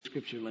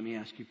Scripture, let me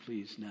ask you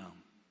please now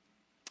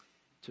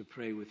to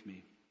pray with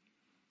me.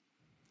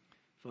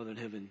 Father in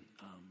heaven,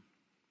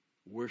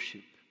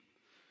 worship,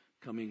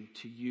 coming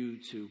to you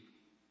to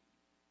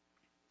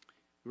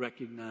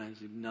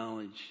recognize,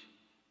 acknowledge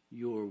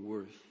your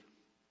worth,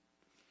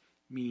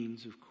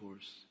 means, of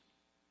course,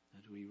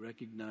 that we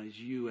recognize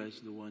you as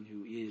the one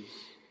who is,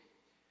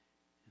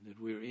 and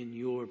that we're in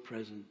your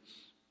presence.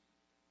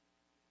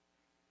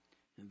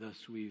 And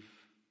thus we've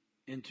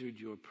entered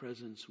your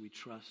presence, we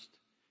trust,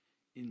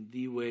 in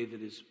the way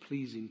that is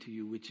pleasing to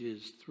you, which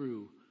is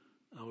through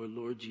our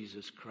Lord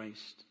Jesus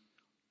Christ.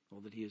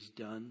 All that he has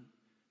done,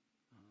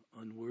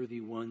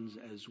 unworthy ones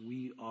as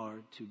we are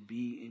to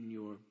be in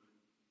your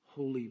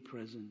holy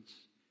presence,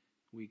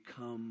 we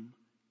come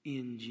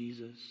in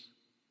Jesus,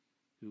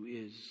 who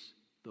is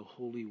the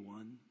Holy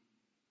One,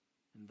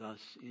 and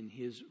thus in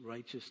his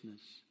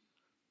righteousness,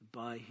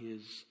 by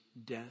his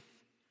death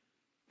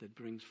that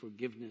brings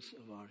forgiveness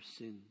of our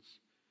sins,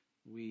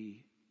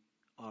 we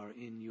are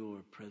in your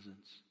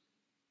presence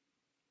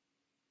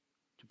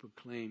to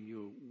proclaim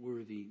your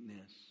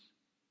worthiness.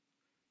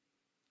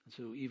 And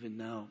so even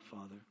now,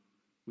 Father,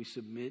 we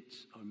submit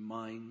our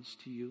minds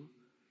to you,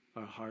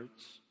 our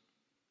hearts,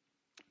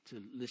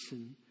 to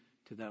listen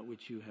to that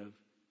which you have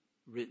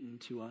written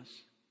to us,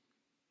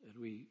 that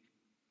we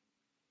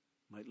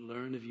might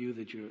learn of you,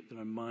 that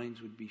our minds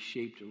would be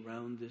shaped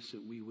around this,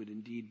 that we would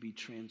indeed be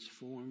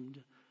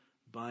transformed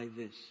by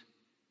this.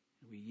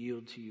 And we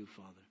yield to you,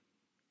 Father.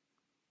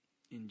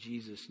 In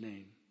Jesus'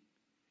 name,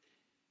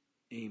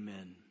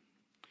 amen.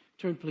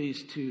 Turn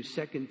please to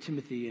 2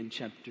 Timothy in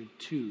chapter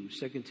 2.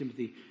 2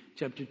 Timothy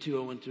chapter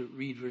 2, I want to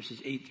read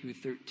verses 8 through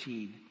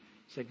 13.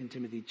 2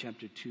 Timothy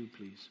chapter 2,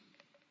 please.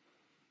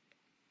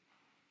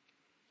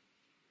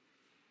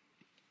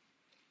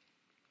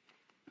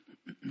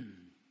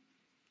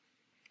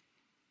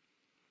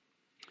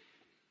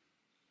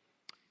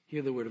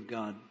 Hear the word of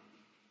God.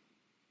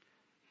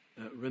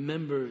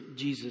 Remember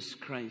Jesus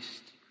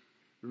Christ,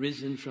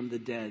 risen from the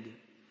dead,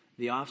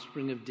 the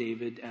offspring of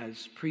David,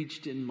 as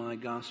preached in my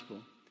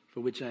gospel,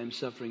 for which I am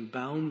suffering,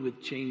 bound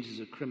with chains as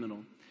a criminal.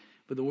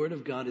 But the word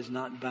of God is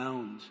not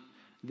bound.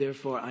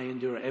 Therefore I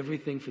endure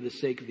everything for the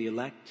sake of the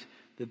elect,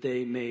 that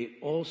they may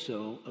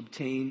also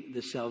obtain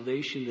the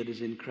salvation that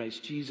is in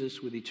Christ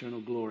Jesus with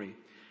eternal glory.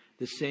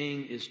 The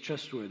saying is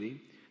trustworthy,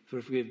 for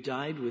if we have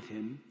died with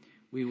him,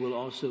 we will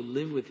also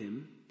live with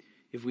him.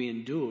 If we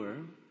endure,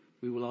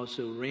 we will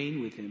also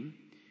reign with him.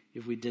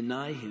 If we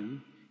deny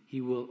him, he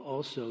will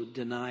also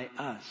deny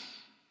us.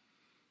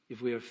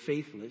 If we are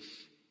faithless,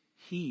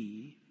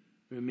 he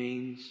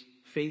remains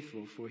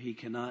faithful, for he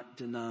cannot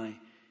deny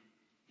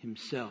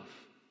himself.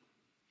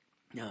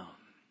 Now,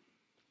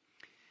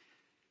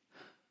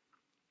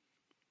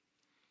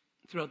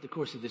 throughout the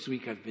course of this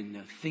week, I've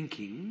been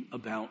thinking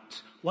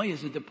about why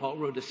is it that Paul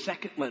wrote a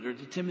second letter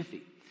to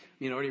Timothy?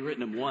 I mean, already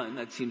written him one.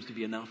 That seems to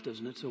be enough,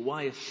 doesn't it? So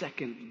why a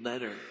second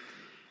letter?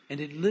 And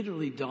it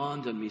literally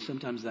dawned on me.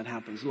 Sometimes that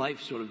happens.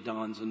 Life sort of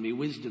dawns on me.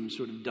 Wisdom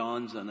sort of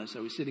dawns on us.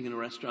 I was sitting in a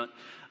restaurant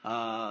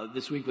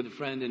this week with a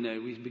friend, and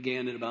we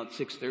began at about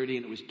 6:30,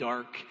 and it was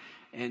dark.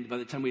 And by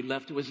the time we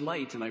left, it was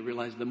light, and I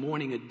realized the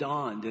morning had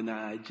dawned, and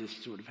it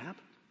just sort of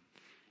happened.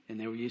 And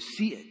there you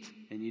see it.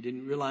 And you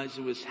didn't realize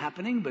it was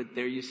happening, but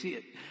there you see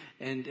it.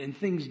 And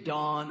things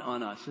dawn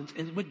on us.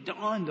 And what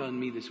dawned on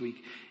me this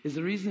week is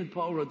the reason that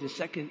Paul wrote the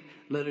second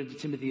letter to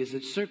Timothy is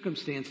that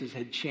circumstances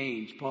had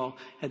changed. Paul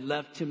had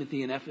left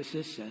Timothy in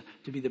Ephesus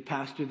to be the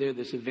pastor there,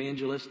 this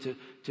evangelist,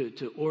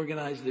 to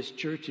organize this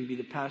church and be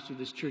the pastor of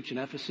this church in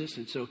Ephesus.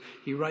 And so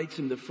he writes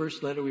him the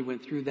first letter. We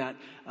went through that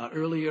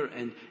earlier.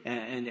 And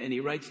he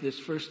writes this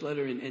first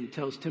letter and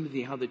tells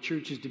Timothy how the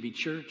church is to be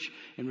church,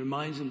 and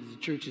reminds him that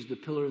the church is the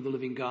pillar of the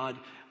living God,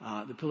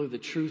 the pillar of the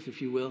truth,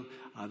 if you will,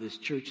 this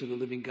church of the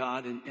living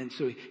God. And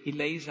so he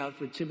lays out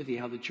for Timothy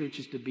how the church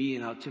is to be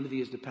and how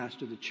Timothy is to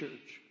pastor the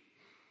church.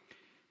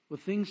 Well,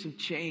 things have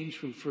changed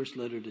from first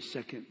letter to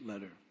second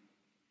letter.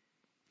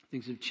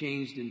 Things have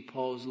changed in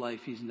Paul's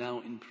life. He's now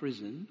in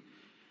prison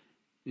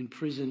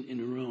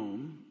in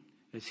Rome,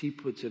 as he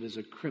puts it, as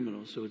a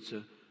criminal. So it's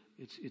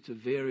a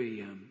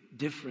very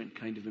different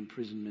kind of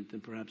imprisonment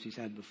than perhaps he's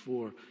had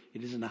before.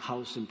 It isn't a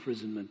house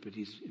imprisonment, but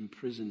he's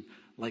imprisoned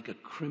like a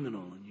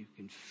criminal, and you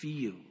can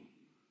feel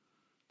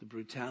the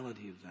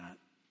brutality of that.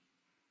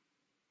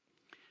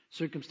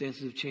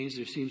 Circumstances have changed.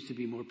 There seems to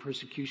be more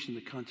persecution in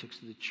the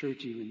context of the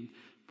church. Even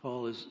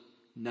Paul is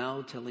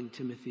now telling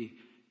Timothy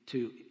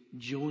to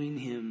join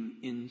him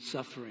in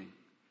suffering.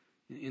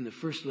 In the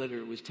first letter,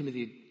 it was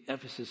Timothy,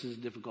 Ephesus is a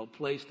difficult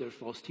place. There are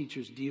false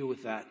teachers, deal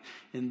with that.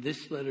 In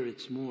this letter,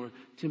 it's more,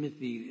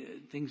 Timothy,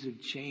 things have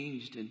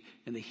changed and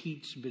the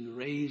heat's been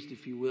raised,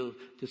 if you will,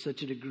 to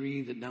such a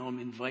degree that now I'm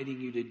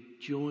inviting you to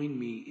join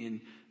me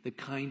in the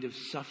kind of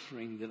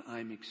suffering that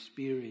I'm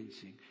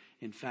experiencing.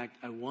 In fact,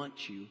 I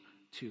want you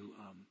to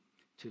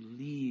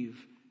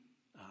leave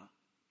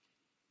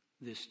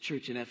this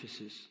church in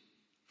Ephesus,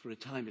 for a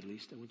time at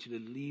least. I want you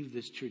to leave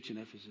this church in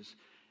Ephesus,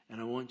 and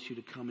I want you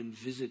to come and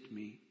visit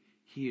me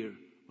here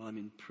while I'm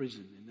in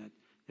prison. And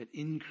that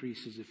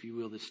increases, if you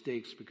will, the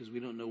stakes, because we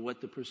don't know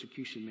what the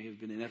persecution may have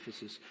been in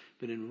Ephesus,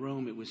 but in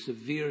Rome it was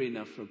severe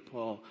enough for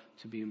Paul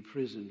to be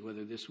imprisoned,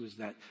 whether this was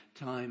that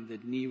time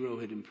that Nero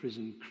had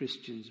imprisoned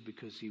Christians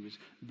because he was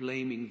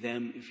blaming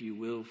them, if you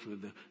will, for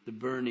the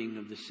burning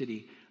of the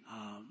city,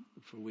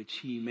 for which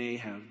he may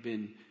have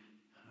been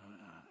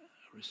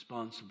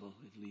responsible,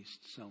 at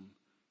least some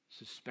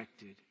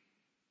suspected.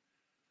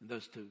 And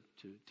thus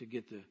to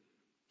get the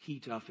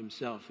heat off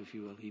himself, if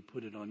you will, he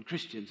put it on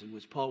Christians. And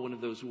was Paul one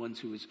of those ones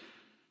who was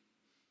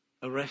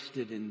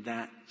arrested in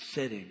that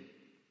setting?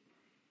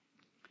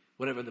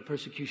 Whatever, the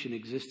persecution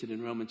existed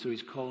in Rome, and so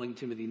he's calling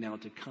Timothy now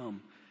to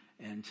come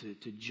and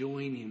to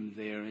join him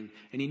there. And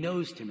he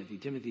knows Timothy.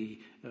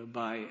 Timothy,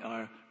 by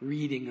our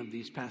reading of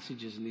these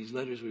passages and these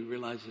letters, we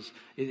realize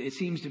it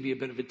seems to be a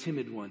bit of a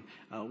timid one,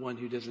 one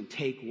who doesn't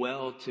take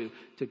well to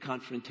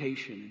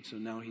confrontation. And so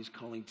now he's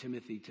calling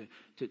Timothy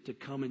to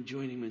come and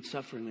join him in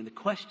suffering. And the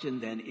question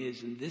then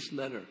is, in this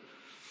letter,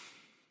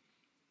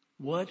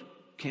 what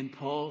can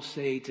Paul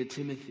say to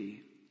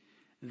Timothy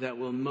that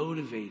will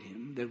motivate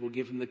him, that will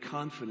give him the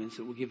confidence,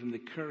 that will give him the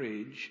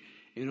courage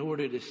in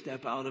order to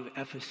step out of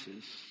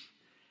Ephesus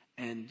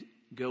and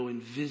go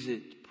and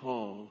visit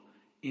Paul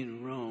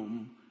in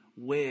Rome,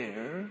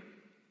 where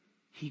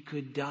he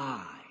could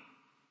die?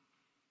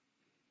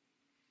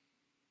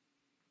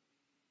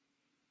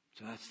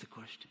 So that's the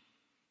question.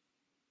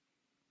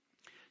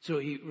 So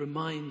he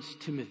reminds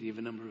Timothy of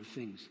a number of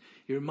things.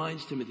 He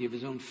reminds Timothy of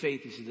his own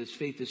faith. He says, this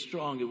faith is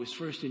strong. It was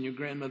first in your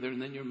grandmother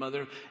and then your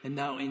mother and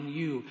now in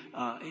you.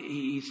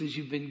 He says,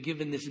 you've been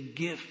given this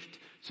gift,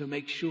 so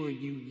make sure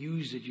you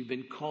use it. You've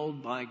been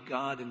called by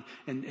God, and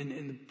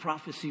the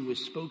prophecy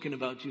was spoken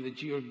about you,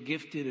 that you are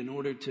gifted in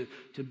order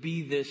to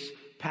be this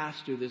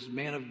pastor, this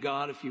man of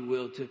God, if you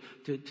will,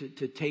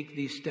 to take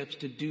these steps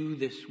to do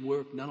this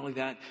work. Not only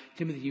that,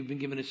 Timothy, you've been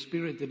given a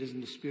spirit that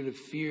isn't a spirit of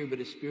fear, but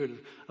a spirit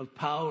of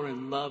power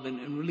and love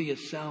and really a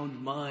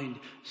sound mind.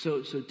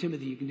 So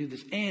Timothy, you can do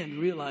this. And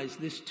realize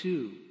this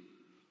too,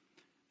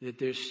 that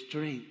there's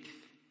strength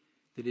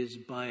that is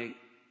by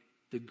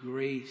the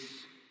grace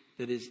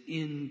that is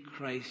in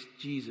Christ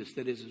Jesus,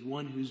 that is, as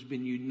one who's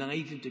been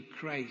united to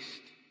Christ.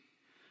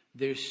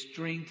 There's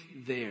strength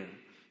there.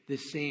 The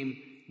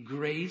same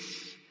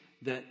grace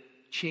that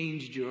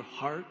changed your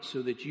heart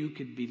so that you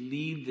could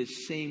believe, the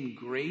same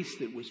grace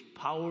that was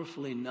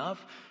powerful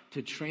enough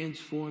to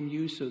transform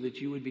you so that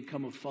you would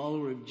become a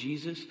follower of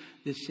Jesus,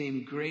 the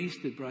same grace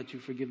that brought you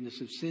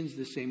forgiveness of sins,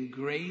 the same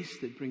grace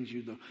that brings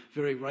you the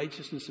very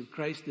righteousness of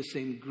Christ, the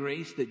same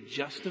grace that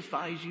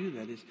justifies you,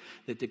 that is,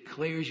 that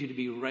declares you to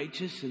be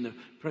righteous in the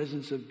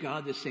presence of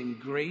God, the same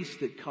grace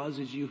that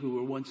causes you who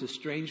were once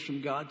estranged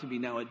from God to be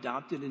now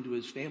adopted into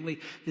his family,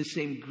 the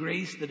same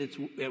grace that it's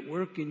at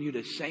work in you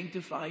to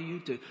sanctify you,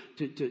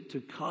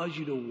 to cause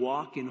you to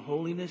walk in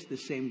holiness, the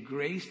same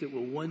grace that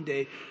will one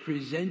day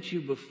present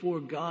you before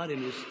God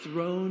in his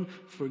throne,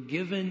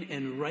 forgiven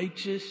and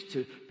righteous,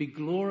 to be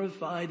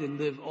glorified and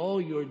live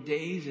all your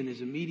days in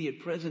his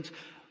immediate presence.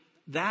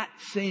 That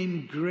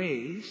same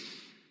grace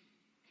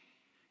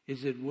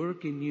is at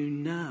work in you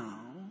now,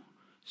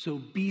 so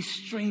be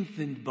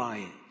strengthened by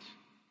it.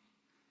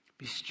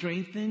 Be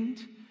strengthened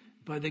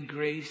by the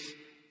grace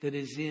that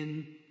is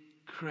in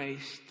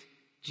Christ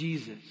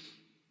Jesus.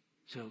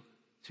 So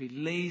he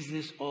lays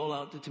this all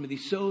out to Timothy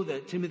so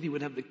that Timothy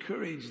would have the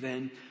courage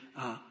then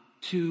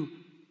to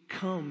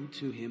come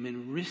to him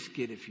and risk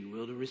it, if you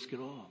will, to risk it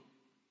all,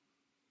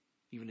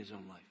 even his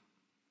own life.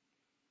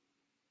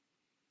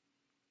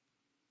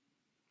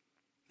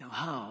 Now,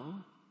 how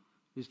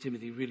was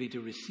Timothy really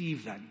to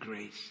receive that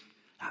grace,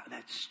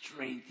 that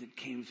strength that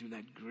came through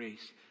that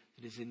grace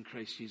that is in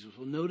Christ Jesus?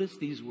 Well, notice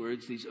these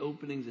words, these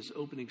openings, this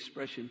opening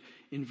expression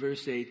in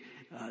verse 8,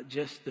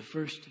 just the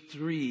first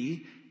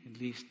three,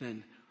 at least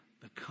then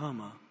the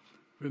comma.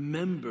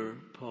 Remember,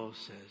 Paul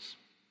says,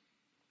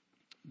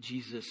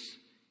 Jesus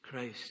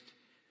Christ,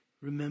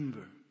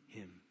 remember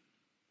him.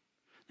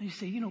 Now you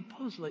say,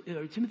 Paul's life,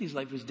 Timothy's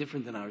life was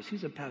different than ours.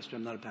 He's a pastor.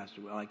 I'm not a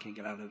pastor. Well, I can't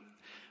get out of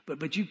it.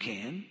 But you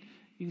can.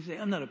 You can say,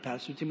 I'm not a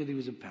pastor. Timothy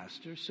was a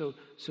pastor. So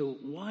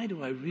why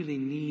do I really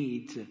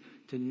need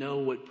to know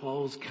what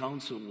Paul's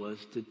counsel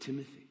was to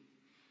Timothy?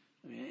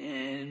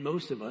 And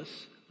most of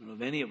us, I don't know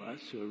of any of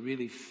us, who are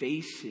really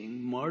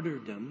facing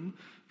martyrdom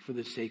for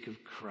the sake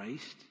of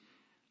Christ,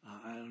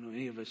 I don't know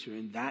any of us who are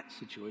in that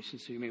situation,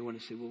 so you may want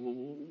to say, well,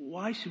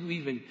 why should we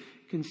even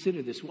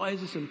consider this? Why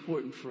is this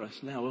important for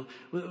us now?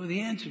 Well, the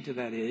answer to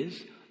that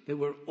is that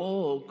we're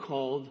all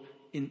called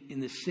in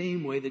the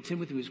same way that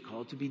Timothy was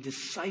called, to be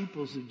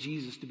disciples of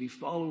Jesus, to be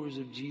followers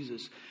of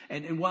Jesus.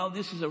 And while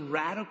this is a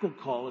radical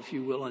call, if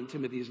you will, on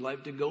Timothy's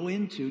life, to go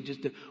into,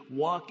 just to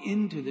walk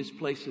into this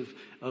place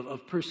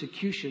of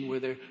persecution where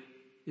there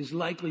is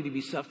likely to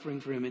be suffering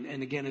for him,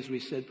 and again, as we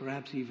said,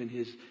 perhaps even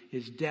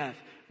his death.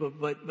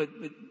 But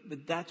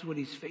that's what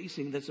he's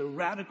facing. That's a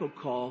radical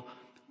call,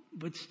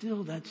 but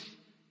still that's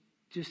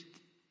just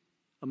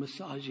a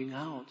massaging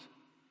out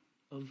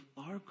of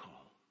our call.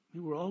 I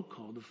mean, we're all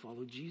called to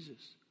follow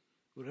Jesus,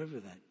 whatever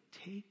that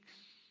takes.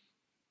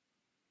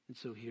 And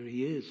so here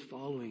he is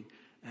following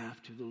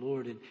after the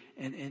Lord.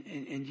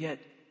 And yet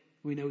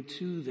we know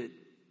too that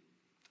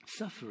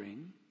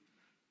suffering,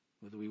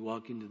 whether we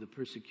walk into the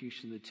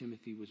persecution that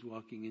Timothy was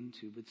walking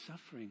into, but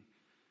suffering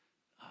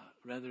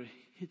rather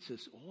hits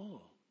us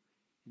all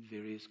in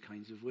various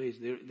kinds of ways.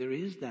 There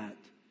is that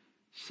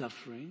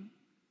suffering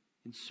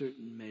in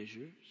certain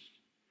measures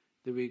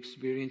that we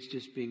experience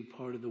just being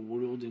part of the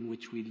world in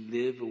which we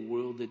live, a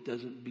world that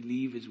doesn't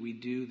believe as we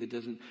do, that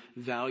doesn't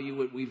value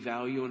what we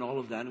value and all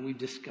of that. And we've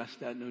discussed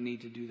that. No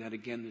need to do that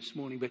again this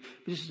morning. But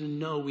just to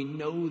know, we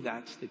know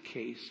that's the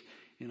case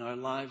in our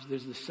lives.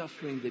 There's the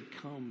suffering that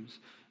comes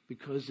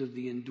because of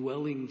the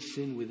indwelling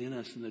sin within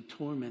us and the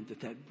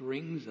torment that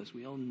brings us.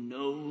 We all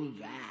know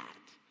that.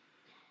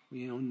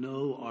 We all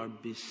know our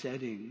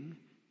besetting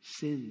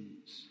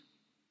sins.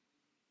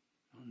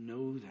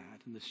 Know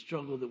that, and the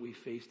struggle that we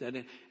face, that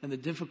and the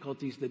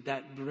difficulties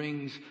that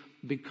brings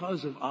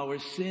because of our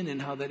sin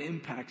and how that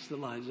impacts the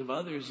lives of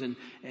others, and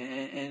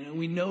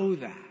we know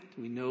that.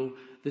 We know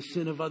the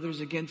sin of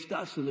others against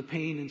us and the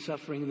pain and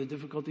suffering and the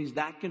difficulties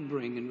that can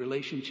bring in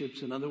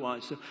relationships and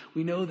otherwise. So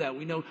we know that.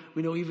 We know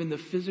even the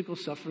physical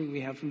suffering we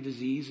have from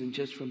disease and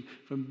just from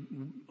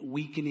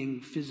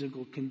weakening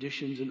physical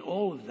conditions and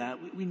all of that.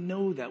 We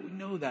know that. We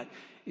know that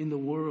in the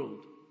world.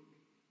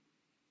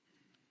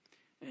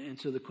 And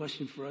so the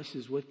question for us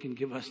is, what can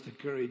give us the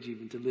courage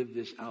even to live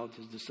this out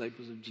as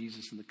disciples of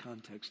Jesus in the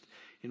context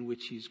in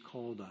which he's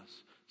called us?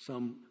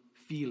 Some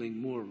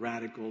feeling more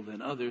radical than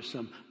others,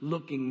 some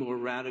looking more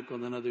radical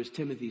than others.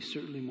 Timothy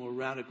certainly more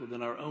radical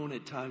than our own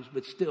at times,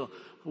 but still,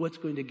 what's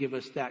going to give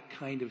us that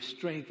kind of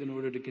strength in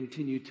order to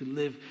continue to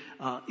live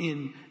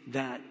in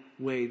that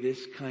way,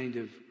 this kind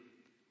of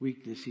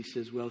weakness? He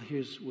says, well,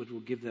 here's what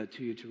will give that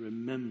to you: to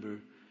remember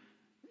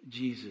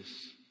Jesus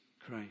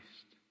Christ.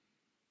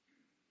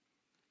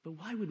 But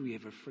why would we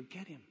ever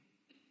forget him?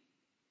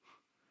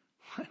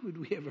 Why would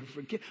we ever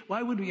forget?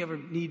 Why would we ever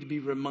need to be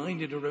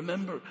reminded or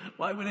remember?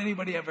 Why would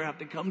anybody ever have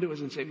to come to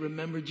us and say,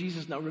 remember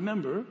Jesus? Now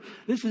remember,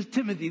 this is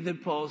Timothy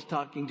that Paul's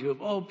talking to,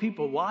 of all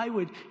people. Why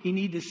would he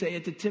need to say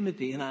it to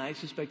Timothy? And I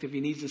suspect if he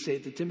needs to say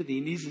it to Timothy,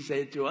 he needs to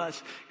say it to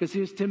us. Because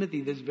here's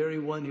Timothy, this very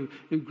one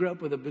who grew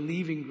up with a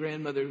believing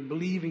grandmother,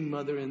 believing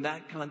mother in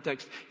that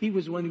context. He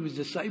was one who was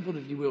discipled,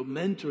 if you will,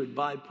 mentored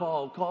by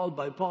Paul, called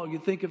by Paul. You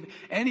think if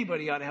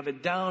anybody ought to have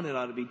it down, it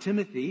ought to be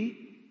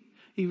Timothy.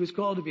 He was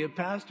called to be a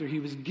pastor. He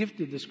was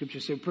gifted, the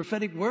scriptures say.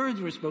 Prophetic words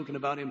were spoken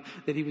about him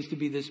that he was to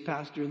be this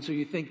pastor. And so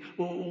you think,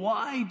 well,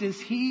 why does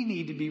he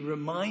need to be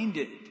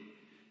reminded?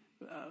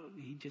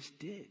 He just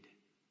did.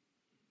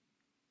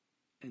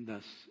 And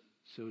thus,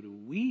 so do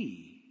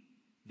we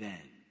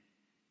then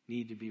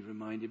need to be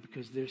reminded,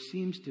 because there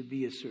seems to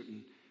be a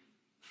certain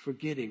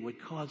forgetting.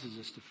 What causes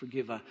us to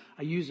forgive? I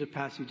use a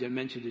passage, I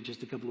mentioned it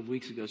just a couple of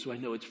weeks ago, so I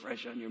know it's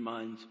fresh on your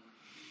minds.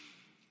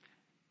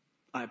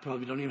 I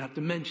probably don't even have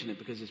to mention it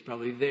because it's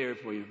probably there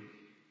for you.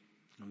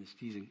 I'm just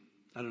teasing.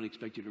 I don't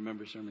expect you to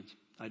remember sermons.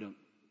 I don't.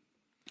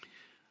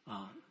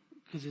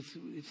 Because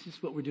it's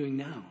just what we're doing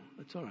now.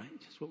 It's all right.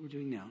 It's just what we're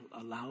doing now.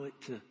 Allow it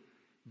to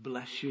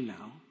bless you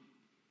now.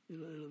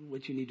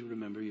 What you need to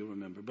remember, you'll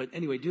remember. But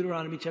anyway,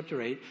 Deuteronomy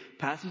chapter 8,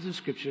 passage of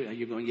scripture.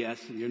 You're going,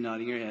 yes, and you're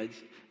nodding your heads.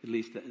 At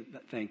least,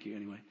 thank you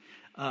anyway.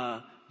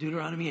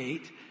 Deuteronomy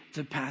 8, it's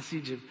a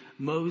passage of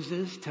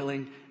Moses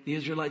telling the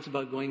Israelites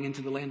about going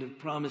into the land of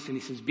promise. And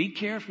he says, be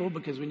careful,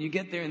 because when you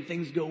get there and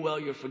things go well,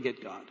 you'll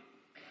forget God.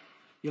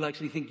 You'll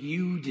actually think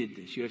you did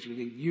this. You actually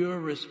think you're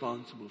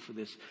responsible for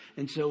this.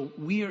 And so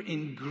we are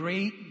in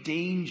great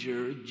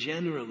danger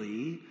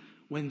generally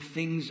when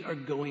things are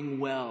going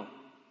well.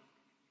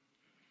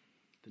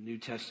 The New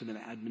Testament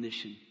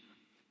admonition: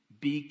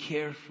 be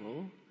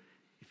careful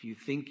if you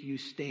think you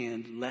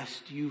stand,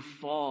 lest you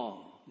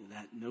fall.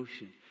 That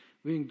notion.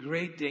 We're in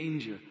great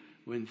danger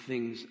when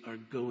things are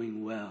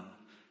going well,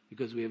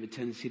 because we have a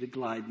tendency to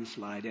glide and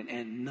slide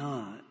and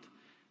not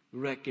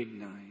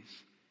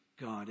recognize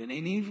God. And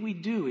if we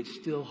do, it's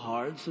still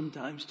hard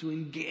sometimes to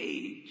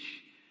engage.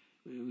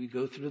 We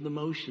go through the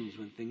motions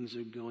when things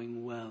are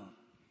going well.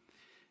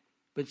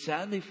 But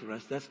sadly for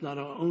us, that's not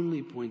our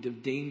only point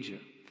of danger.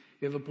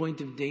 We have a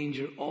point of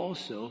danger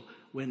also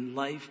when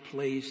life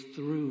plays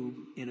through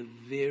in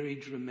a very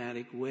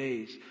dramatic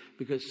ways.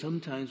 Because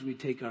sometimes we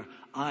take our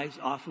eyes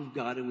off of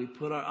God and we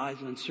put our eyes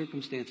on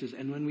circumstances.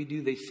 And when we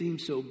do, they seem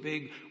so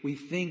big, we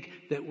think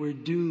that we're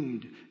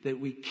doomed, that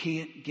we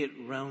can't get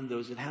around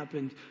those. It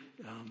happened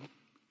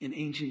in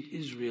ancient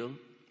Israel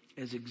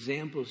as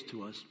examples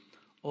to us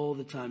all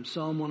the time.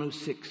 Psalm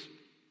 106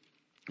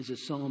 is a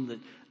psalm that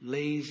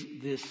lays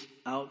this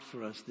out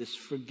for us, this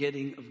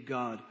forgetting of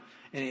God.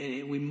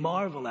 And we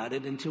marvel at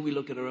it until we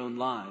look at our own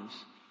lives.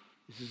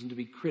 This isn't to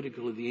be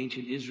critical of the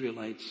ancient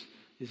Israelites.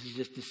 This is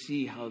just to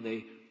see how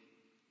they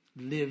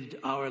lived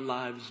our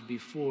lives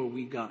before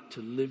we got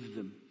to live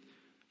them.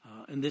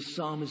 And this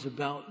psalm is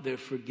about their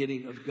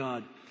forgetting of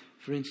God.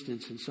 For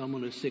instance, in Psalm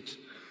 106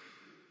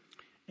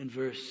 and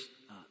verse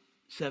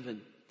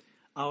 7,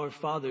 our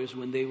fathers,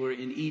 when they were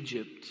in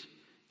Egypt,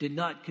 did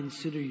not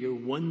consider your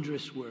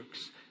wondrous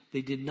works,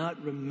 They did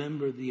not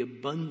remember the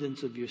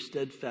abundance of your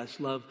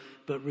steadfast love,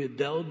 but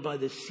rebelled by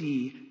the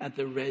sea at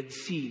the Red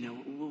Sea. Now,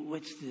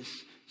 what's this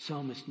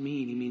psalmist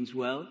mean? He means,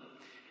 well,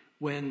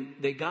 when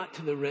they got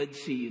to the Red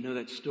Sea, you know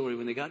that story.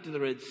 When they got to the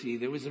Red Sea,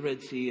 there was the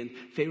Red Sea, and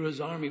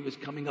Pharaoh's army was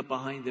coming up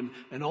behind them,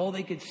 and all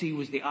they could see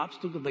was the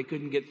obstacle they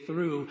couldn't get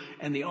through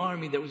and the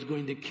army that was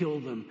going to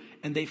kill them.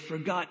 And they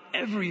forgot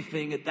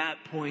everything at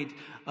that point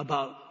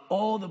about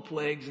all the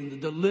plagues and the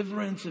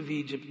deliverance of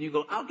Egypt. And you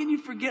go, how can you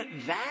forget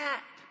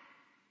that?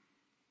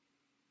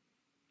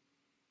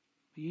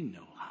 You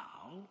know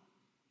how.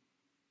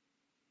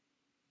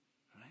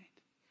 Right?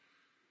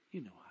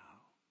 You know how.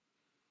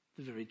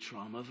 The very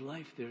trauma of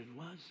life, there it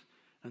was.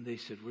 And they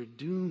said, we're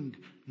doomed.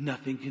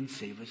 Nothing can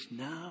save us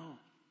now.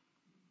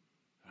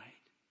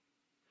 Right?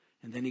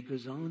 And then he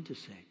goes on to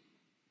say,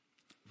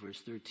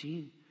 verse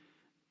 13,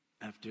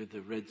 after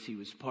the Red Sea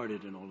was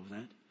parted and all of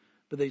that,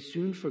 but they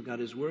soon forgot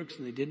his works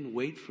and they didn't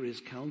wait for his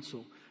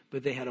counsel,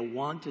 but they had a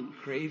wanton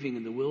craving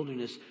in the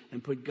wilderness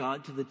and put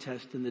God to the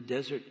test in the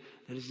desert.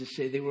 That is to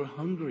say, they were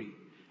hungry.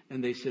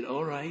 And they said,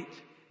 all right,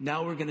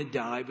 now we're going to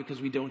die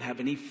because we don't have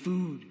any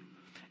food.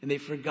 And they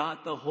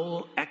forgot the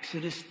whole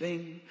Exodus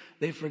thing.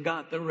 They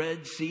forgot the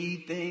Red Sea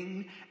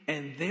thing.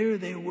 And there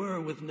they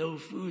were with no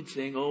food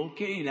saying,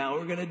 okay, now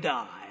we're going to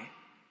die.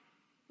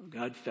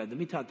 God fed them.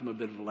 He taught them a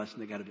bit of a lesson.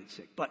 They got a bit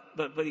sick. But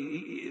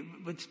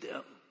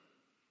still.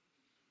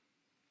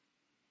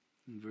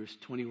 In verse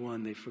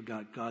 21, they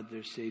forgot God,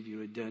 their Savior,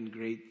 had done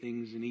great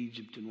things in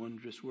Egypt and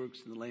wondrous works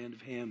in the land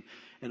of Ham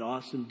and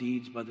awesome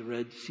deeds by the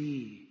Red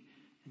Sea.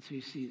 And so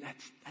you see,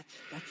 that's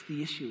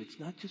the issue. It's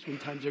not just when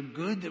times are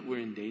good that we're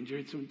in danger.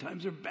 It's when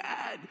times are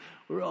bad,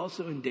 we're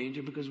also in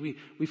danger because we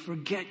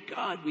forget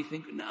God. We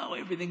think, no,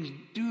 everything's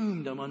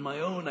doomed. I'm on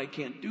my own. I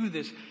can't do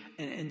this.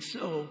 And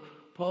so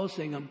Paul's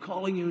saying, I'm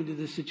calling you into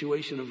this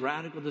situation of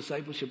radical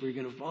discipleship where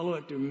you're going to follow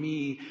after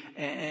me.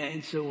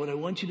 And so what I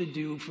want you to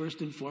do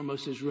first and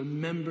foremost is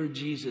remember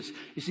Jesus.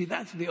 You see,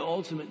 that's the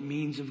ultimate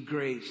means of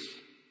grace.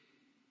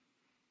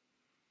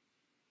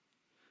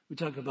 We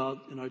talk about,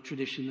 in our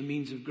tradition, the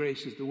means of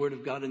grace is the Word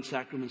of God and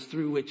sacraments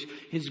through which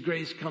His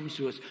grace comes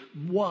to us.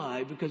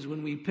 Why? Because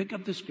when we pick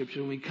up the Scripture,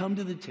 when we come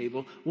to the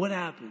table, what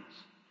happens?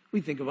 We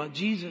think about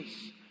Jesus.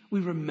 We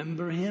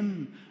remember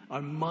Him.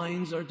 Our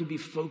minds are to be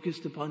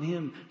focused upon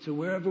Him. So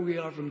wherever we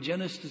are from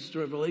Genesis to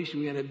Revelation,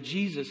 we got to have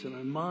Jesus in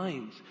our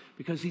minds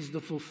because He's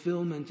the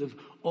fulfillment of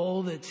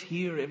all that's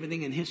here,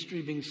 everything in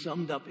history being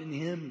summed up in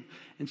Him.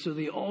 And so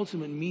the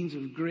ultimate means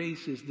of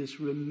grace is this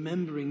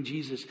remembering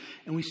Jesus.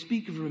 And we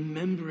speak of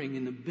remembering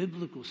in the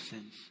biblical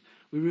sense.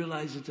 We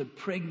realize it's a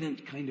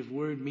pregnant kind of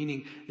word,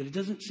 meaning that it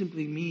doesn't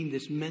simply mean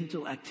this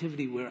mental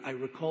activity where I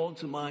recall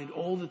to mind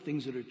all the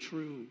things that are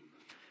true.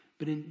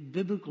 But in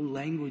biblical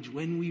language,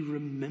 when we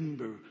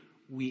remember,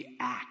 we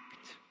act.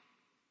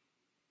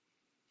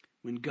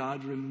 When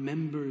God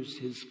remembers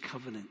His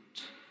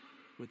covenant,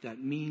 what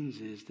that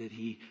means is that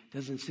He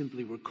doesn't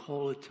simply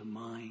recall it to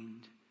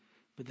mind,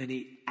 but then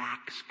He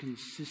acts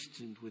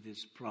consistent with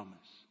His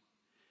promise.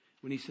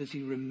 When He says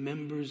He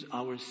remembers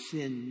our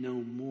sin no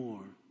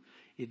more,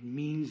 it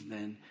means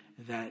then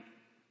that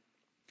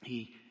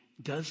He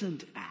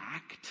doesn't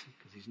act,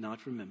 because He's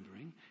not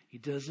remembering, He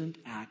doesn't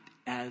act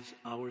as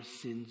our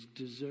sins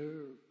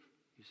deserve,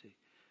 you see.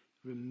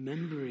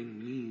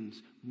 Remembering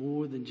means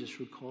more than just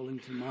recalling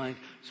to mind.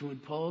 So when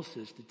Paul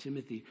says to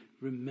Timothy,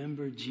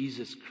 remember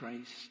Jesus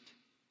Christ,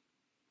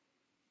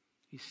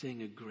 he's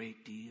saying a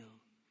great deal.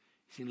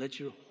 He's saying, let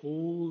your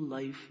whole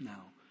life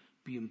now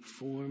be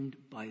informed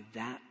by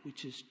that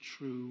which is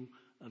true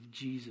of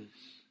Jesus.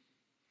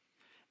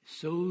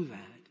 So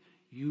that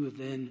you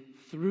then,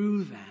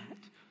 through that,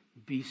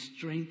 be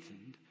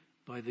strengthened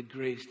by the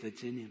grace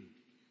that's in Him,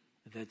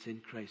 that's in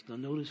Christ. Now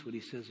notice what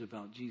he says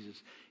about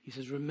Jesus. He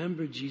says,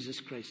 remember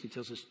Jesus Christ. He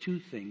tells us two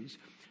things.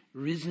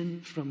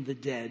 Risen from the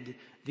dead,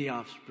 the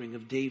offspring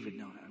of David.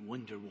 Now I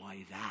wonder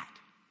why that.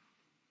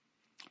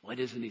 Why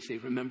doesn't he say,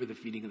 remember the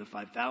feeding of the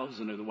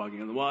 5,000 or the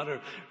walking on the water?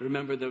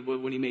 Remember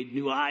when he made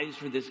new eyes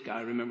for this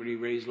guy. Remember he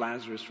raised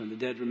Lazarus from the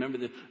dead. Remember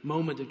the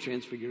moment of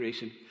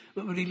transfiguration.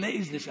 But he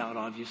lays this out,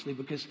 obviously,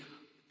 because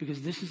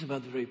this is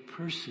about the very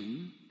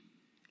person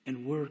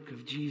and work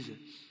of Jesus.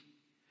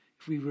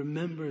 If we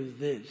remember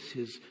this,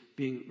 his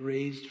being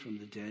raised from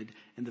the dead,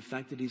 and the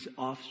fact that he's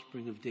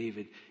offspring of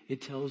David,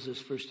 it tells us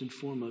first and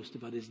foremost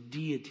about his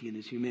deity and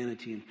his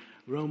humanity. In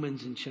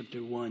Romans in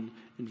chapter 1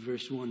 and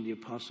verse 1, the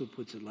apostle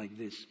puts it like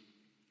this.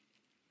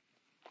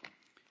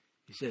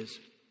 He says,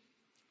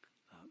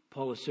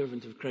 Paul, a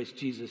servant of Christ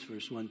Jesus,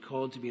 verse 1,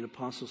 called to be an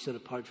apostle set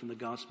apart for the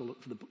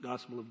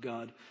gospel of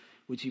God,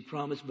 which he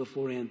promised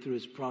beforehand through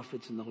his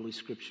prophets in the Holy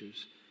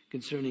Scriptures,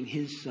 concerning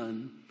his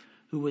Son,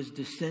 who was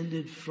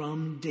descended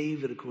from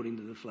David according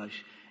to the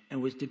flesh, and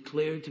was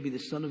declared to be the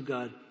Son of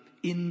God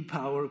in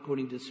power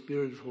according to the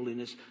Spirit of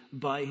holiness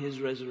by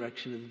his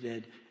resurrection of the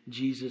dead,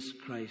 Jesus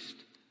Christ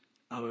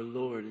our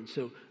Lord. And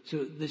so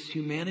this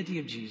humanity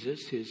of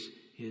Jesus,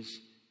 his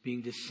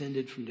being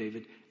descended from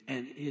David,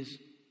 and his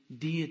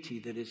deity,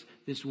 that is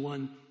this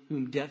one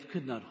whom death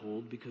could not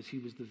hold because he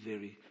was the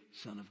very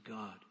Son of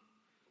God.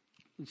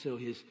 And so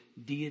his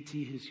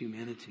deity, his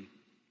humanity.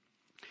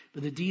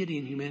 But the deity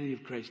and humanity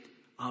of Christ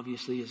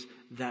obviously is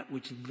that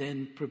which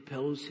then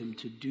propels him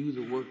to do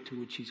the work to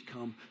which he's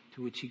come,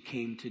 to which he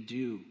came to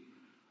do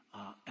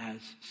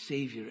as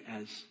Savior,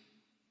 as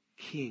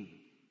King.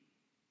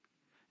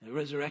 And the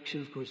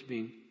resurrection, of course,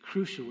 being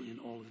crucial in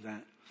all of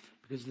that,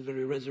 because the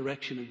very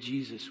resurrection of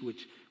Jesus,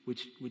 which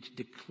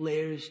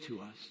declares to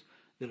us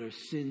that our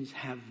sins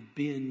have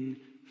been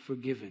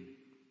forgiven.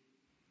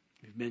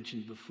 We've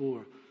mentioned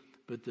before,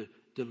 but the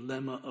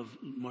dilemma of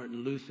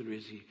Martin Luther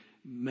as he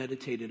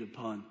meditated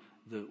upon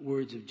the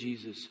words of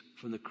Jesus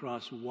from the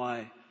cross,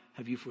 "Why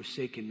have you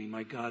forsaken me?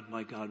 My God,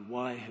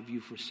 why have you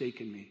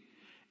forsaken me?"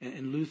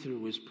 And Luther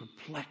was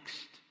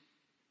perplexed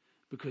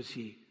because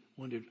he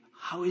wondered,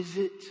 how is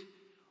it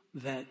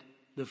that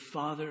the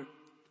Father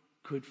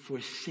could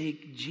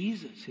forsake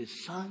Jesus, his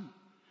Son?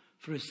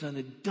 For his Son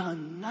had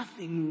done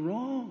nothing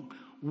wrong.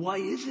 Why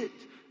is it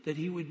that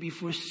he would be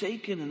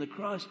forsaken on the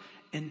cross?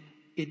 And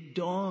it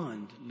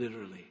dawned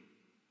literally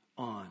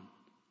on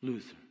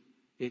Luther.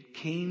 It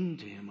came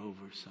to him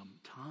over some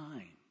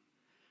time.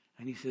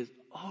 And he says,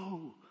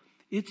 oh,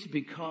 it's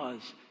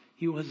because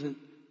he wasn't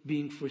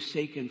being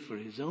forsaken for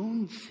his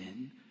own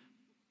sin,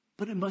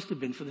 but it must have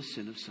been for the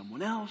sin of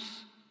someone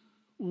else.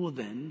 Well,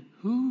 then,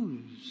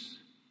 whose?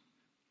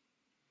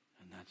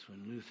 And that's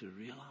when Luther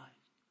realized,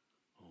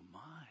 oh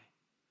my,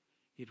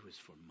 it was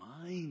for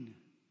mine.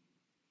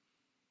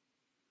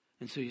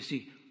 And so you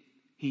see,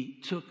 he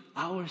took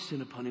our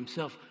sin upon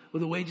himself. Well,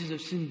 the wages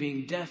of sin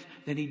being death,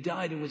 then he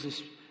died and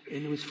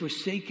was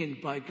forsaken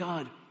by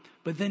God.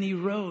 But then he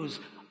rose.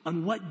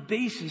 On what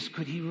basis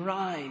could he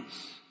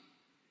rise?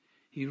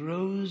 He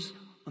rose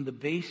on the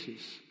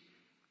basis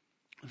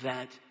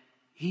that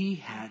he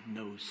had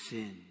no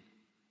sin.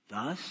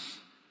 Thus,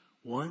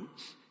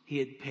 once he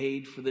had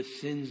paid for the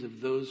sins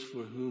of those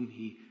for whom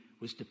he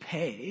was to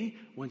pay,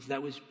 once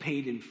that was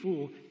paid in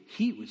full,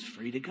 he was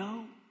free to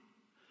go.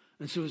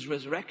 And so his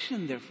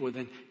resurrection, therefore,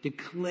 then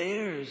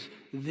declares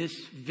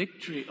this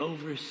victory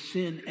over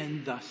sin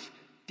and thus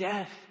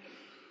death.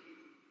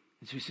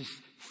 And so he says,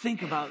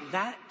 think about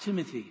that,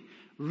 Timothy.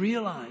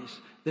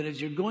 Realize that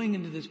as you're going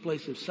into this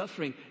place of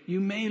suffering, you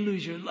may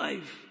lose your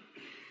life,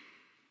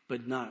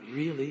 but not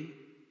really,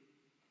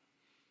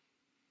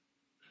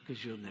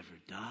 because you'll never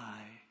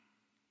die,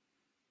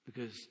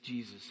 because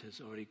Jesus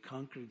has already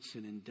conquered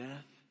sin and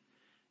death,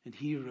 and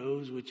he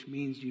rose, which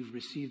means you've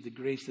received the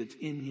grace that's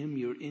in him,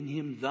 you're in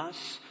him,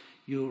 thus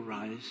you'll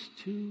rise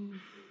too.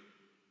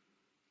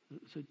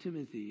 So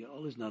Timothy,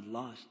 all is not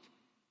lost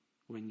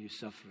when you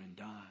suffer and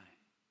die,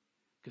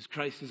 because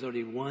Christ has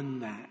already won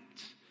that.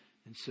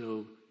 And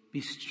so be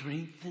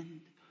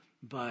strengthened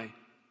by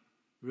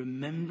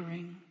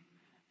remembering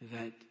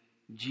that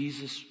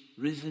Jesus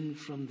risen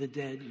from the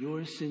dead,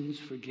 your sins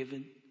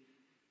forgiven,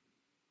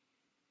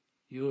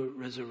 your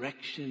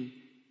resurrection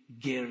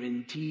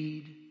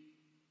guaranteed.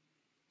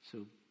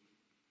 So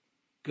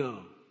go.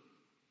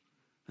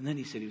 And then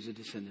he said he was a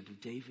descendant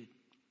of David.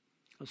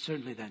 Well,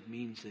 certainly that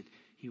means that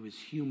he was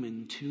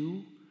human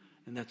too.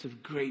 And that's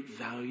of great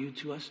value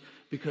to us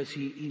because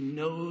he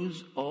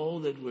knows all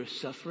that we're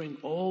suffering,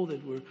 all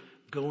that we're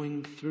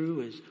going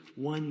through as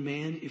one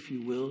man, if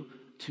you will,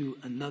 to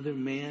another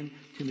man.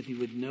 Timothy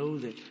would know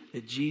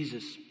that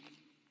Jesus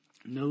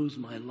knows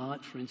my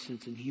lot. For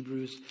instance, in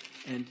Hebrews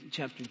and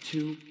chapter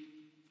 2,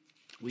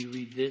 we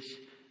read this,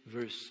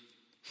 verse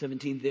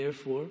 17,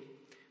 therefore,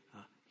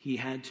 he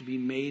had to be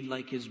made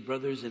like his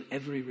brothers in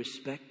every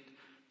respect,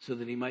 so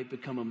that he might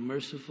become a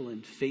merciful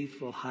and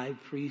faithful high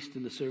priest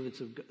in the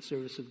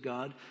service of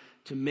God,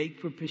 to make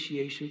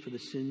propitiation for the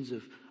sins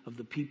of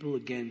the people.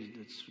 Again,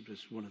 that's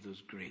just one of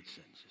those great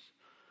senses.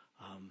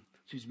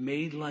 So he's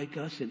made like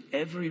us in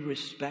every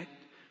respect,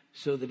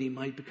 so that he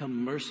might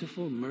become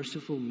merciful.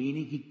 Merciful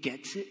meaning he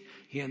gets it,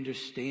 he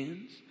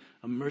understands.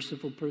 A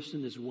merciful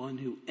person is one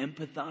who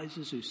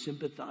empathizes, who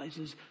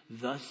sympathizes,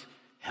 thus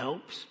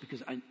helps,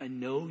 because I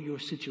know your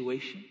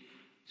situation.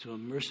 So a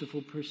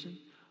merciful person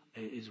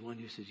is one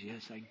who says,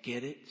 yes, I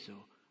get it. So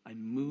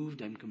I'm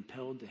moved, I'm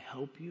compelled to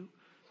help you.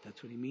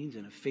 That's what he means.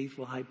 And a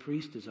faithful high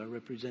priest is our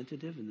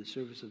representative in the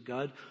service of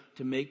God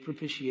to make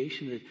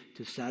propitiation,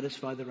 to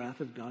satisfy the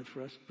wrath of God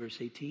for us. Verse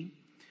 18.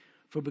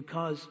 For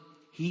because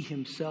he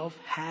himself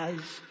has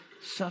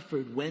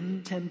suffered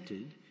when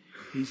tempted,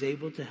 he's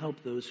able to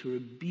help those who are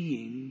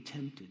being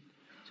tempted.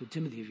 So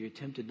Timothy, if you're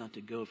tempted not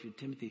to go,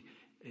 Timothy,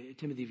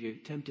 if you're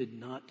tempted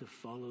not to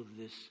follow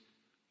this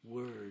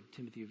word,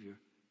 Timothy, if you're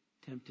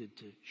tempted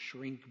to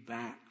shrink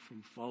back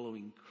from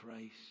following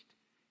Christ,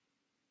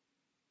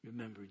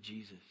 remember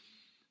Jesus.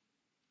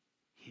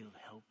 He'll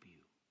help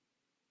you.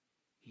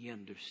 He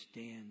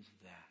understands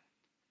that.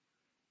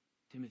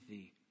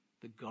 Timothy,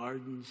 the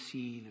garden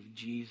scene of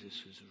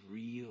Jesus was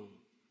real.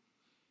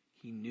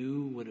 He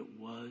knew what it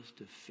was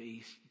to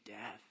face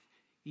death,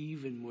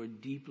 even more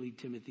deeply,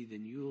 Timothy,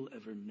 than you'll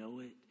ever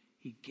know it.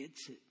 He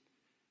gets it,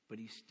 but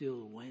he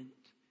still went.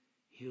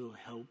 He'll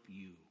help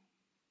you.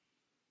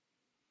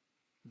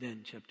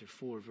 Then chapter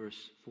 4,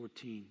 verse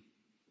 14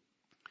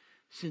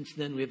 Since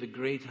then we have a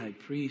great high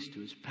priest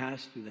who has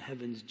passed through the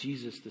heavens,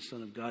 Jesus, the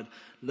Son of God.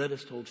 Let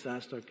us hold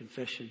fast our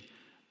confession.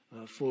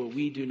 For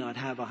we do not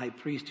have a high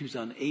priest who's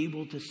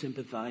unable to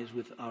sympathize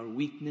with our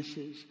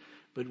weaknesses,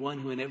 but one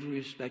who in every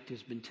respect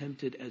has been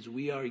tempted as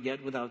we are,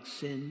 yet without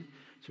sin.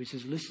 So he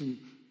says, listen,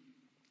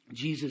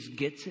 Jesus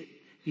gets it.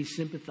 He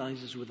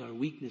sympathizes with our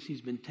weakness. He's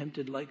been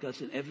tempted like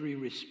us in every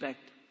respect.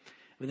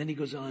 But then he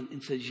goes on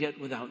and says, yet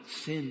without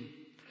sin.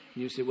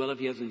 And you say, well, if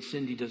he hasn't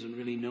sinned, he doesn't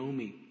really know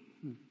me.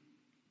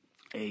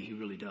 A, he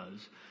really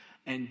does.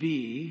 And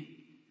B,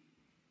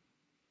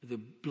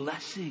 the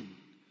blessing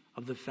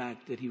of the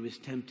fact that he was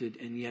tempted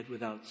and yet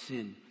without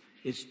sin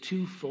is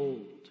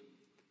twofold.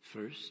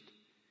 First,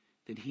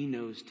 that he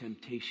knows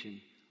temptation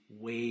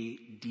way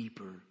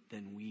deeper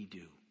than we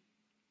do.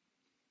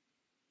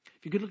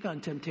 If you could look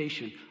on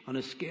temptation on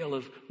a scale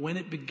of when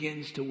it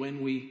begins to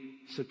when we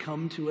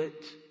succumb to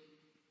it,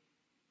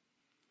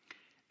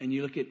 and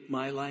you look at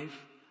my life,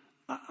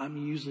 I'm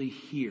usually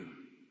here.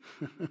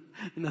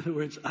 In other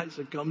words, I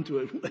succumb to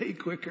it way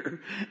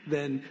quicker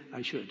than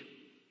I should.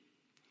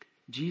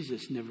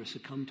 Jesus never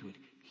succumbed to it.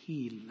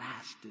 He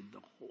lasted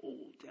the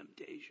whole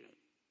temptation.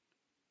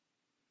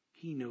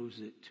 He knows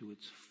it to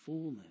its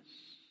fullness.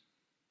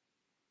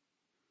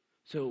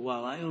 So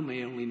while I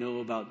may only know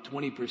about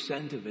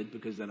 20% of it,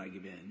 because then I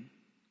give in,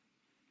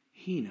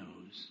 he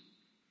knows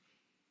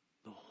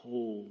the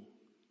whole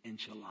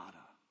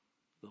enchilada,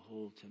 the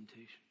whole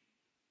temptation.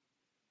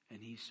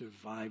 And he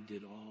survived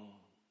it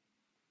all.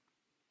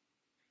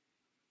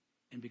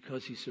 And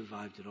because he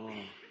survived it all,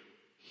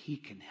 he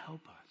can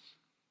help us.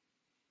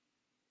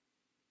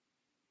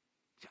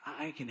 So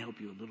I can help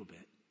you a little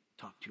bit,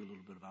 talk to you a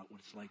little bit about what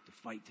it's like to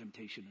fight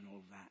temptation and all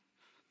of that.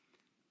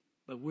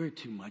 But we're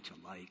too much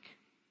alike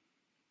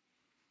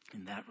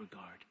in that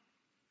regard.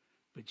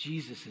 But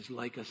Jesus is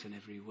like us in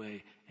every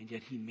way, and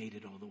yet he made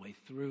it all the way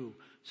through,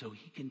 so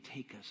he can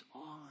take us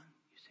on,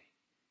 you see.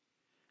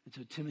 And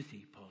so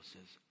Timothy, Paul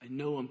says, I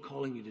know I'm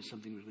calling you to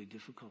something really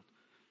difficult,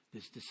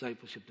 this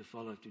discipleship to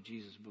follow after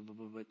Jesus, but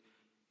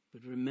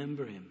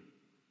remember him.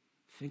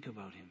 Think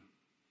about him.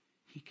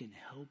 He can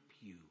help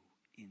you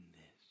in this.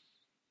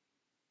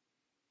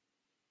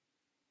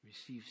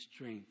 Receive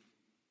strength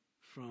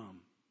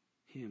from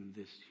him,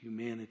 this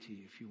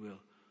humanity, if you will,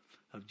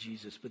 of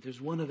Jesus. But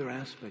there's one other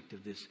aspect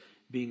of this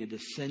being a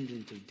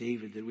descendant of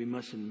David that we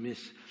mustn't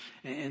miss.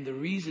 And the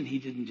reason he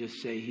didn't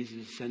just say he's a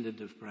descendant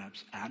of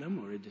perhaps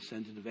Adam or a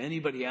descendant of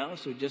anybody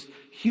else or just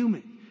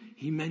human.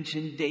 He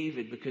mentioned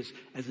David because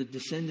as a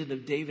descendant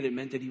of David, it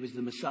meant that he was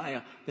the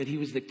Messiah, that he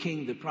was the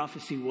king. The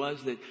prophecy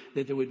was that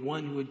there would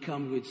one who would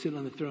come who would sit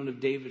on the throne of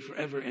David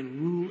forever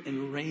and rule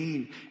and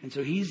reign. And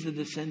so he's the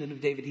descendant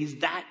of David. He's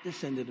that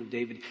descendant of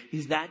David.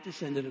 He's that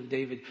descendant of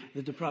David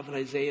that the prophet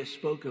Isaiah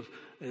spoke of,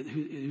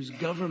 whose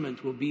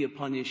government will be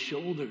upon his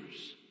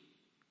shoulders.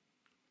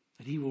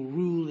 That he will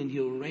rule and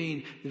he'll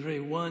reign, the very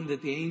one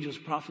that the angels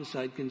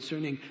prophesied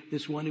concerning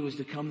this one who was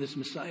to come, this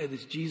Messiah,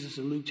 this Jesus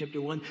in Luke chapter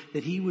 1,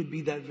 that he would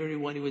be that very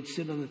one who would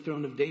sit on the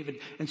throne of David.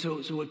 And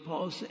so what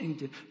Paul's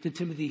saying to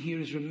Timothy here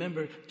is,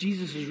 remember,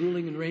 Jesus is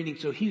ruling and reigning.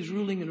 So he's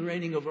ruling and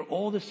reigning over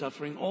all the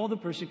suffering, all the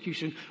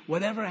persecution,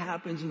 whatever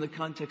happens in the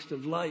context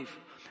of life.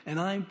 And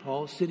I'm,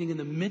 Paul, sitting in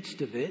the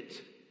midst of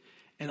it.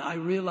 And I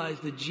realize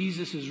that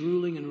Jesus is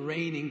ruling and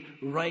reigning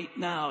right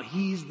now.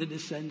 He's the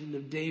descendant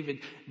of David.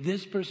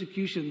 This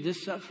persecution,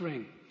 this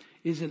suffering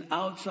is an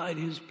outside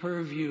his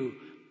purview.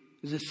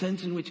 There's a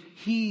sense in which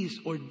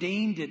he's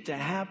ordained it to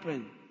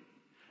happen.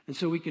 And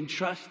so we can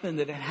trust then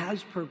that it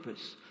has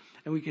purpose.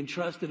 And we can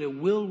trust that it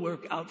will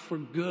work out for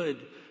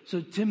good.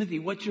 So Timothy,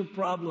 what's your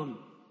problem?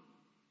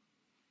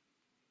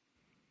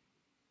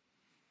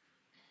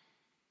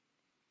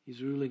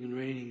 He's ruling and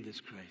reigning, this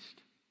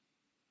Christ.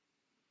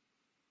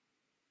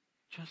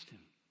 Trust him.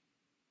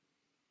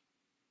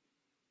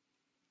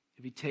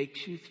 If he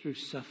takes you through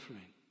suffering,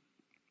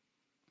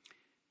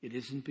 it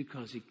isn't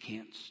because he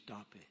can't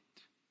stop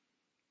it.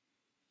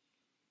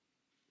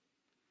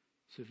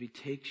 So if he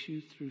takes you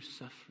through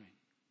suffering,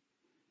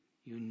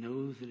 you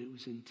know that it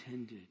was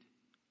intended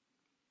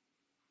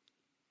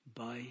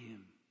by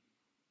him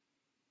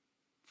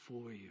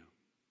for you.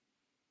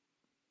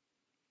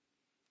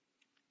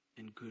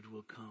 And good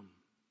will come.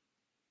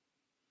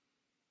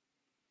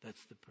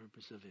 That's the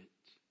purpose of it.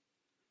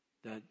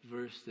 That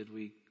verse that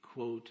we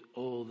quote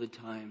all the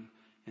time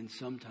and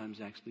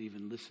sometimes actually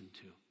even listen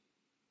to.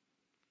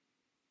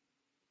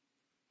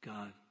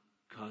 God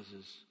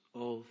causes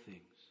all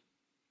things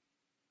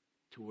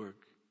to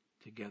work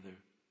together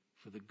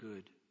for the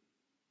good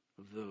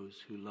of those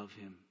who love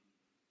him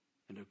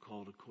and are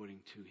called according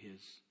to his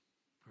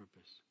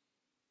purpose.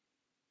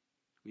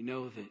 We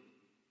know that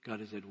God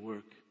is at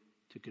work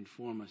to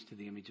conform us to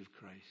the image of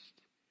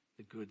Christ,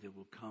 the good that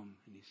will come.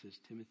 And he says,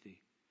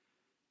 Timothy,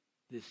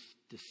 this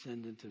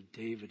descendant of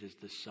David is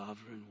the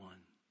sovereign one.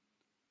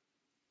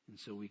 And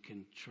so we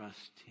can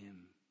trust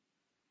him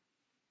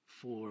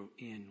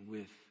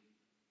with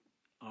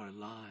our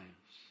lives.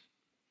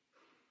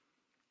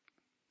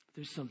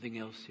 There's something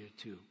else here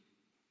too.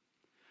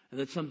 And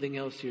that something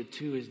else here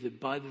too is that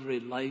by the very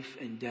life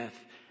and death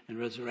and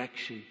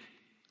resurrection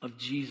of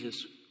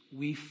Jesus,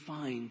 we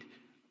find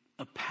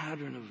a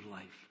pattern of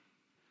life.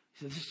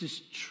 So this is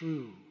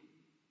true.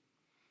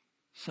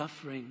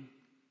 Suffering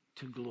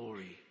to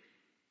glory,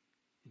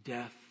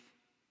 death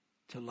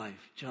to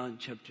life. John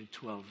chapter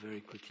 12,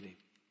 very quickly.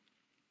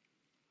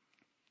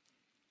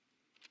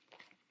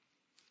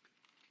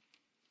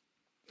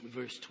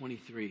 Verse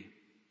 23.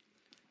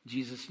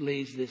 Jesus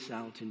lays this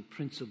out in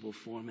principle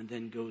form and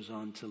then goes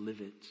on to live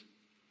it.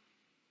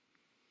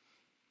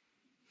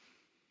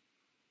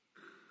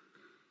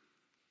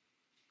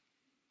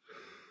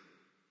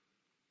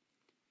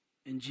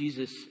 And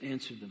Jesus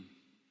answered them.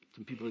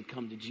 Some people had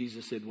come to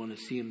Jesus, they'd want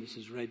to see him. This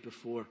is right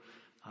before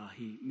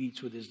he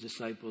meets with his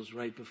disciples,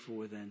 right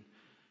before then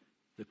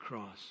the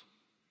cross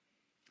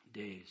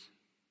days.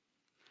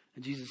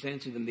 And Jesus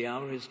answered them, the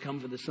hour has come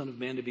for the Son of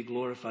Man to be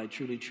glorified.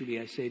 Truly, truly,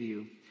 I say to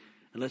you,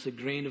 unless a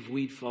grain of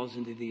wheat falls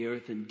into the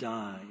earth and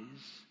dies,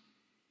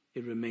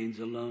 it remains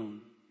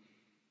alone.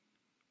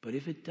 But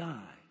if it dies,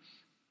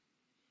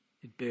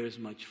 it bears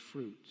much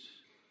fruit.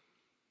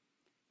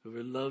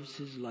 Whoever loves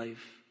his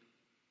life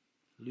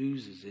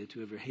loses it.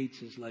 Whoever hates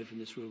his life in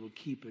this world will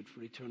keep it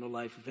for eternal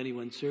life. If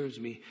anyone serves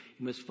me,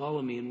 he must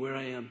follow me, and where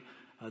I am,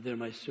 there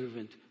my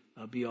servant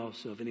be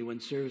also. If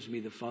anyone serves me,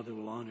 the Father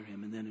will honor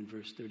him. And then in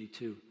verse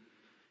 32,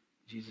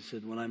 Jesus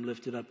said, when I'm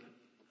lifted up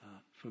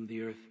from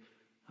the earth,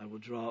 I will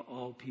draw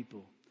all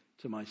people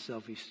to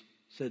myself. He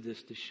said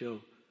this to show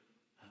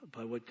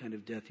by what kind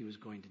of death he was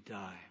going to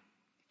die.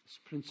 This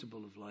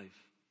principle of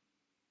life,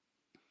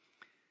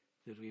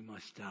 that we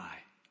must die,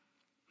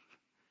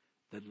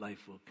 that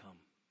life will come.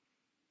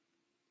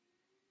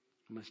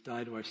 We must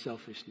die to our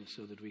selfishness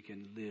so that we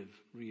can live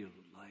real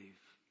life.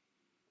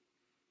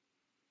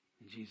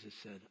 And Jesus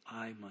said,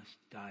 I must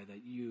die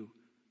that you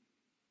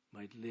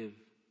might live.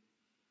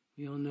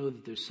 We all know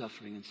that there's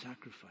suffering and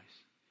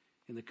sacrifice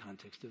in the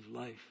context of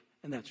life.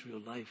 And that's real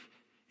life.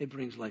 It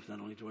brings life not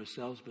only to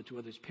ourselves, but to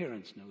others.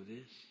 Parents know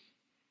this.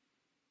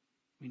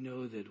 We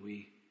know that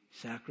we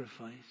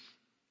sacrifice,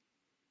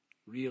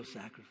 real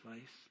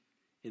sacrifice,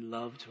 in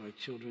love to our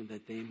children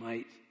that they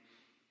might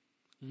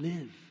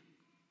live.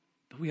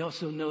 But we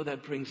also know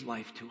that brings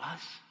life to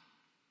us.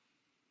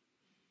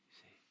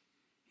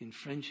 See, in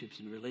friendships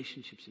and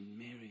relationships and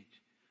marriage,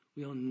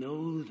 we all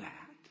know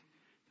that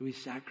we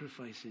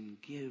sacrifice and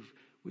give,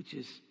 which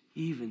is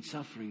even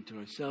suffering to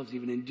ourselves,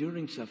 even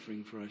enduring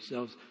suffering for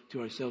ourselves, to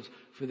ourselves,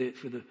 for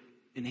the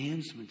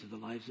enhancement of the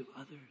lives of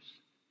others,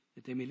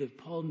 that they may live.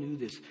 Paul knew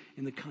this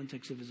in the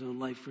context of his own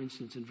life. For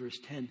instance, in verse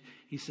 10,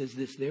 he says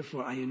this,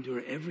 therefore I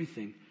endure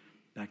everything,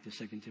 back to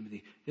 2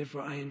 Timothy,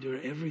 therefore I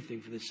endure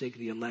everything for the sake of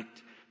the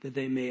elect, that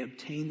they may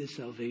obtain the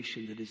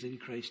salvation that is in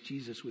Christ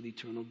Jesus with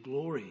eternal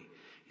glory.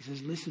 He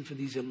says, listen, for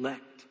these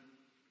elect,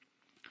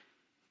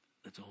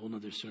 that's a whole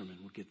other sermon,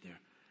 we'll get there.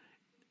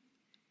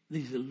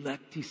 These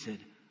elect, he said,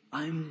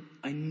 I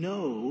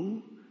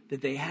know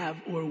that they have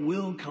or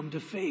will come to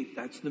faith.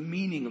 That's the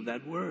meaning of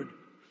that word.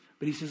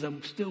 But he says,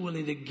 I'm still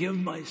willing to give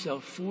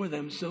myself for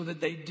them so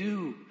that they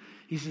do.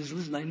 He says,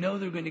 listen, I know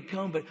they're going to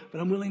come, but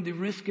I'm willing to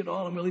risk it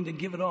all. I'm willing to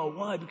give it all.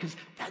 Why? Because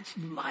that's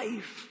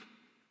life.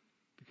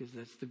 Because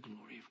that's the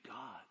glory of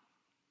God.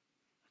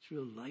 That's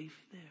real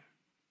life there.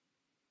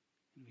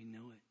 And we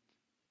know it.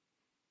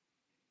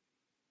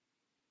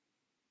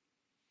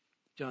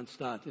 John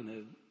Stott, in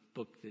a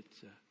book that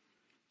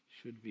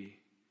should be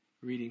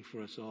reading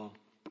for us all,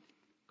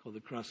 called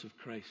The Cross of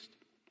Christ,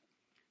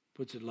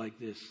 puts it like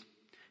this.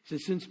 He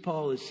says, since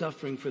Paul is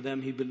suffering for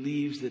them, he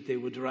believes that they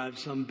will derive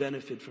some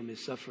benefit from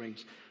his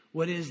sufferings.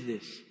 What is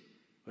this?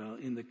 Well,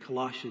 in the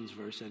Colossians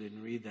verse, I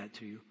didn't read that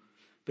to you,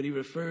 but he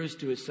refers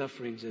to his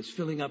sufferings as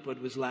filling up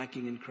what was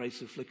lacking in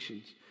Christ's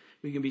afflictions.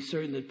 We can be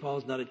certain that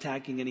Paul's not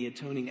attacking any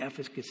atoning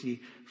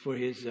efficacy for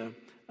his,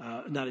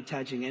 not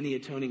attaching any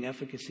atoning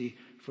efficacy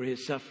for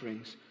his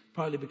sufferings,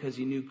 partly because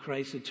he knew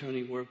Christ's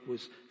atoning work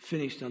was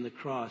finished on the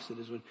cross. That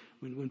is,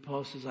 when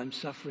Paul says, I'm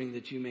suffering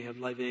that you may have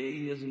life,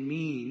 he doesn't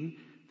mean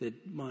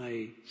that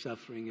my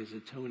suffering is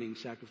atoning,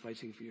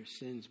 sacrificing for your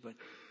sins, but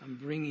I'm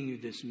bringing you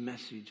this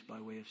message by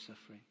way of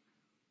suffering.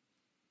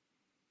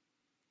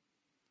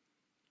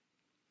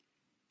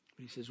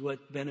 But he says,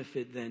 what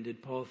benefit then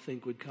did Paul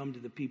think would come to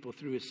the people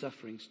through his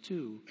sufferings?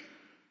 2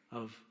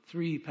 of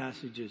 3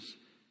 passages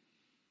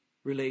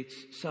relates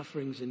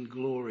sufferings and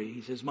glory.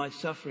 He says, my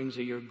sufferings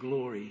are your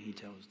glory, he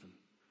tells them.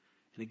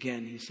 And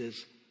again, he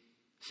says,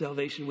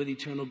 salvation with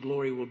eternal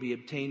glory will be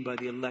obtained by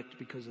the elect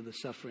because of the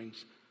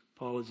sufferings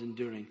Paul is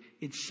enduring.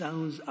 It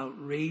sounds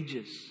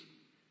outrageous.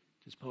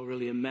 Does Paul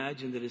really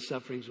imagine that his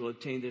sufferings will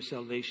obtain their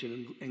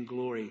salvation and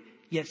glory?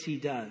 Yes, he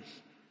does.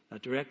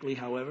 Not directly,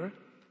 however,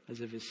 as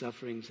if his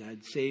sufferings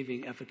had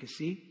saving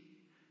efficacy,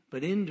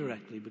 but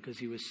indirectly because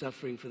he was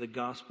suffering for the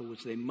gospel,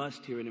 which they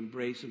must hear and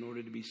embrace in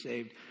order to be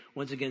saved.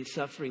 Once again,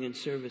 suffering and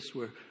service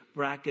were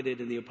bracketed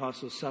in the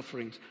apostles'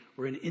 sufferings,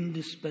 were an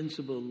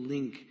indispensable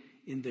link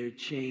in their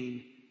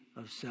chain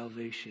of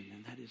salvation.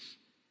 And that is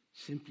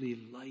simply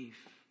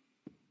life.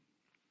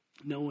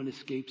 No one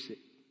escapes it.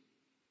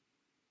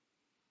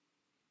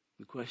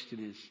 The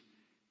question is,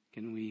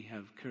 can we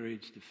have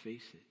courage to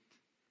face it?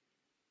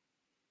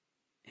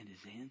 And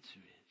his answer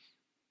is,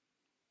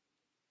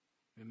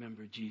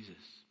 remember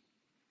Jesus.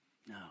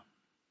 Now,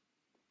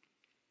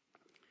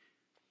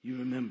 you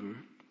remember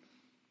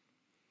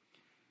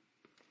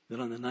that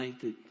on the night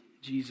that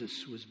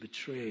Jesus was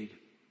betrayed,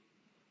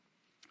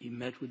 he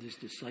met with his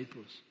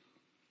disciples.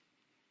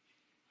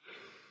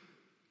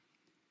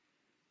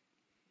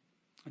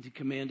 And he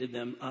commanded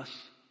us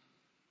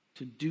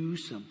to do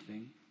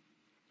something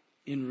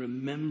in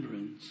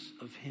remembrance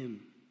of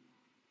him.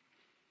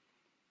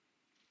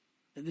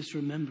 And this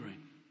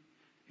remembering,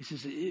 he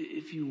says,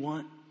 if you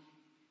want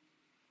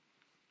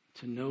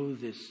to know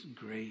this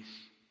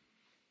grace,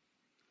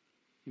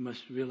 you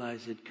must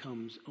realize it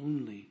comes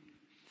only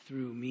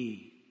through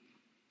me.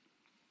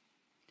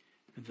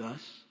 And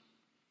thus,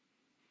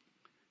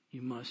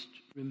 you must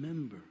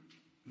remember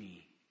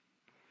me.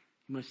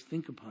 You must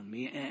think upon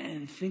me,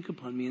 and think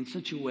upon me in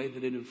such a way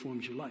that it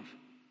informs your life.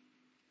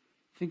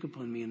 Think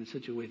upon me in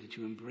such a way that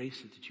you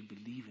embrace it, that you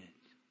believe it.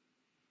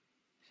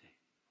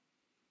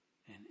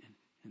 See?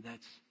 And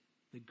that's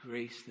the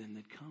grace then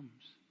that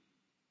comes.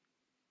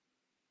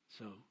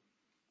 So,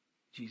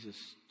 Jesus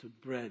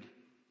took bread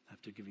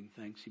after giving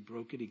thanks. He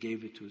broke it. He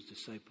gave it to his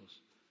disciples.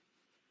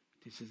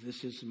 He says,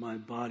 this is my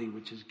body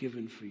which is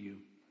given for you.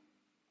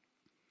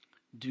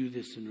 Do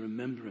this in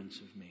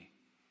remembrance of me.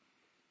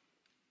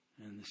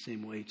 And in the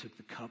same way, he took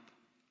the cup.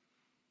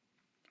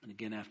 And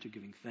again, after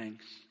giving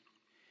thanks,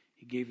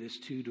 he gave this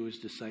too to his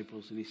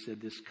disciples. And he said,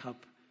 this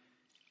cup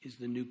is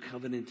the new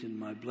covenant in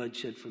my blood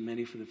shed for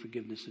many for the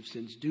forgiveness of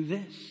sins. Do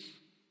this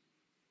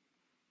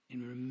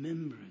in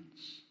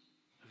remembrance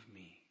of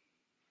me.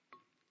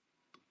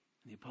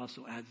 And the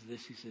apostle adds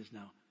this. He says,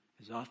 now,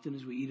 as often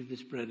as we eat of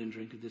this bread and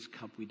drink of this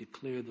cup, we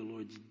declare the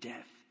Lord's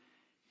death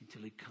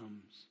until he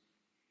comes.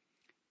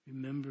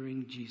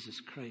 Remembering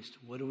Jesus Christ.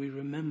 What do we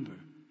remember?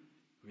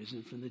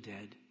 Risen from the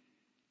dead,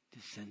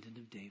 descendant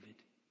of David.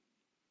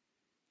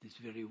 This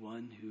very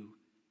one who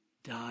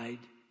died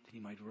that he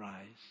might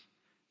rise.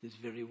 This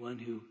very one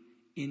who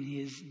in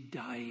his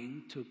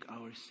dying took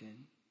our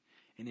sin.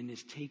 And in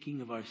his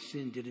taking of our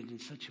sin did it in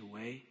such a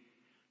way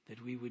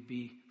that we would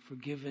be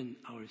forgiven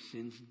our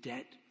sins,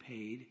 debt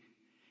paid.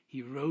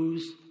 He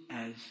rose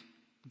as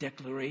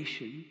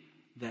declaration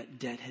that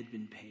debt had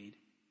been paid.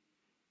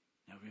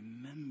 Now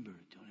remember,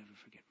 don't ever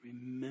forget,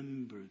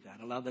 remember that.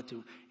 Allow that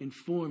to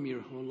inform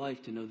your whole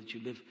life, to know that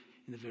you live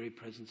in the very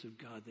presence of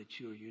God, that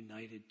you are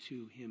united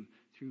to him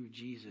through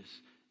Jesus,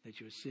 that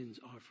your sins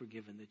are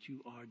forgiven, that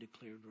you are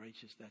declared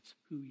righteous. That's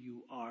who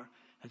you are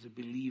as a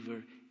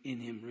believer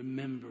in him.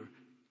 Remember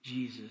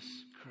Jesus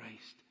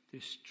Christ.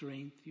 There's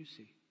strength, you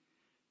see,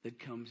 that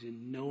comes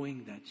in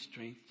knowing that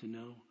strength, to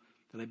know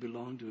that I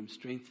belong to him,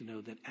 strength to know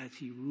that as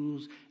he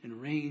rules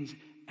and reigns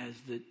as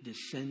the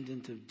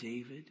descendant of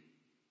David,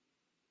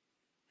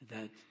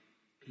 that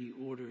he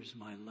orders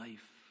my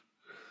life.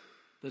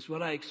 Thus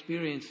what I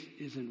experience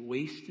isn't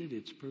wasted,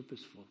 it's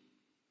purposeful.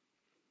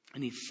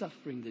 Any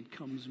suffering that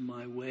comes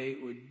my way,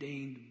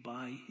 ordained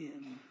by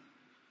him,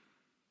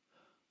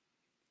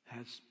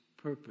 has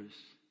purpose,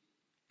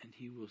 and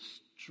he will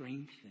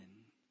strengthen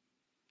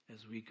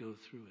as we go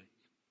through it.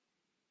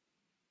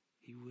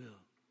 He will.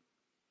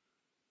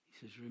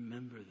 He says,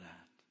 remember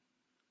that.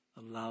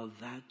 Allow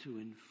that to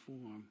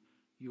inform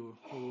your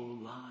whole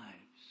lives.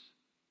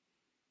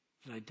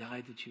 That I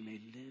died that you may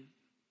live.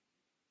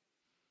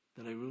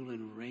 That I rule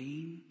and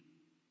reign.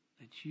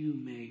 That you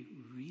may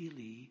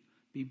really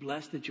be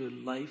blessed. That your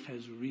life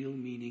has real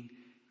meaning.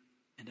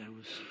 And I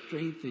will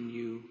strengthen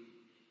you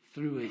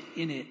through it,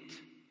 in it.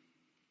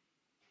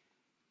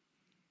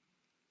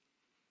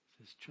 It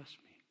says, trust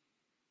me.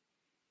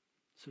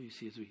 So you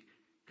see, as we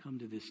come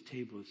to this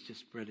table, it's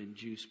just bread and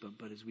juice.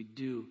 But as we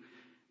do,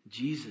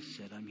 Jesus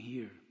said, I'm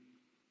here.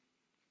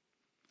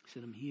 He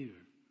said, I'm here.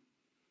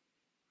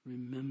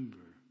 Remember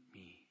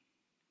me.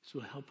 This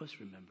will help us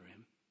remember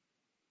him.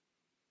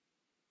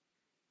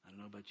 I don't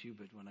know about you,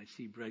 but when I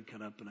see bread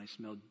cut up and I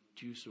smell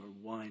juice or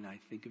wine, I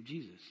think of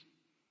Jesus.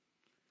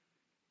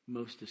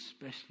 Most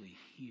especially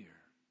here.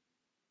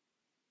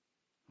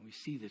 When we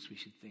see this, we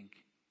should think,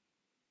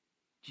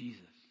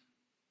 Jesus.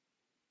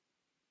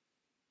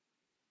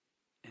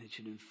 And it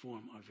should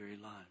inform our very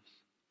lives.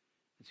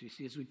 And so you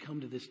see, as we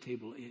come to this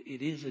table,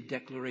 it is a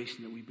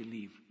declaration that we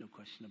believe. No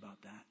question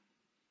about that.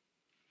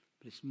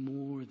 But it's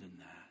more than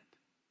that.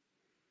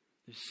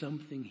 There's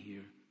something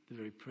here, the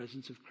very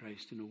presence of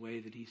Christ, in a way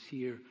that he's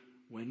here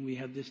when we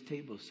have this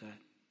table set.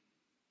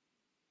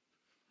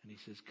 And he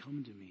says,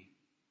 come to me,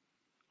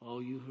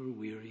 all you who are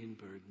weary and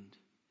burdened,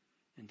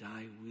 and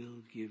I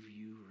will give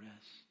you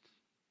rest.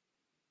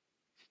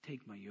 So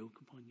take my yoke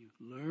upon you.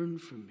 Learn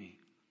from me,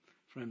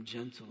 for I'm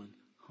gentle and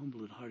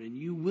humble at heart, and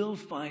you will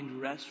find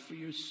rest for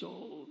your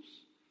souls.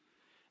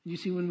 And you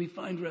see, when we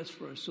find rest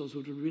for our souls,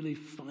 what we're really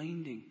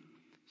finding,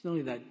 it's not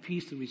only that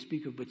peace that we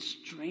speak of, but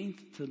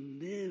strength to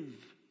live.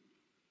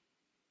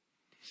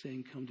 He's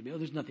saying, come to me. Oh,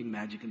 there's nothing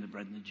magic in the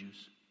bread and the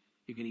juice.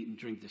 You can eat and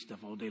drink this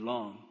stuff all day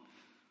long,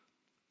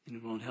 and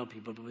it won't help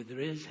you. But there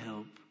is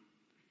help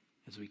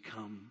as we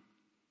come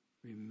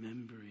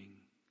remembering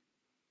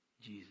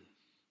Jesus.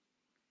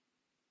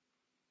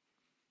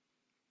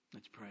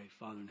 Let's pray.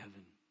 Father in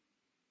heaven,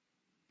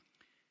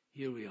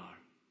 here we are,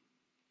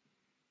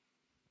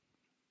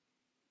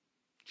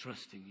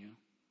 trusting you,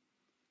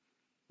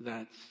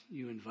 that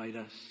you invite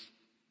us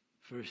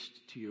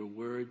first to your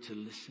word to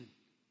listen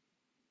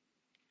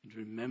and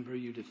remember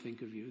you, to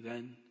think of you.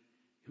 Then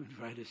you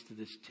invite us to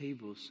this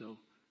table so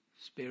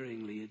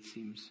sparingly, it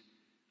seems,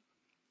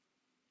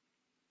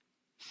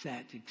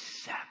 set,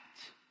 except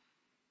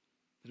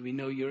that we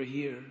know you're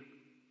here.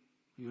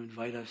 You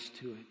invite us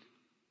to it.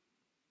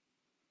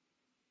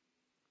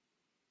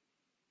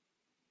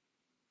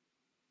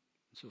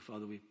 So,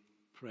 Father, we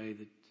pray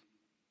that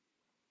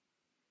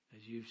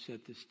as you've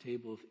set this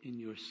table in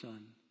your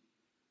Son,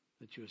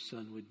 that your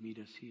Son would meet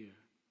us here,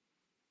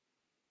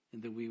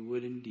 and that we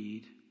would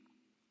indeed,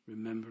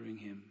 remembering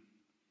him,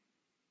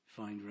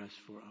 find rest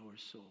for our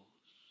souls.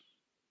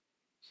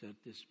 Set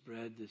this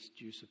bread, this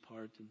juice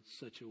apart in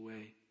such a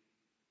way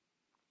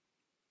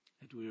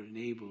that we are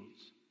enabled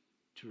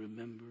to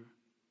remember,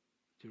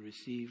 to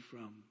receive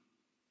from,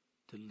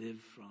 to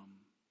live from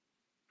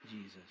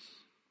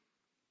Jesus.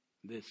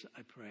 This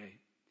I pray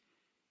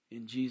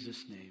in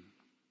Jesus' name.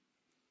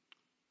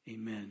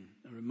 Amen.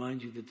 I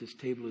remind you that this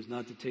table is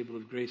not the table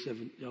of Grace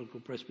Evangelical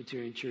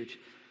Presbyterian Church,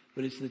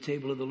 but it's the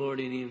table of the Lord,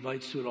 and he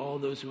invites to it all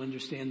those who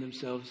understand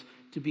themselves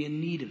to be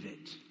in need of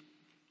it.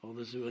 All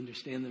those who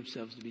understand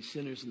themselves to be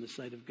sinners in the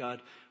sight of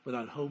God,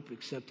 without hope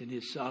except in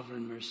his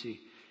sovereign mercy.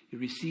 You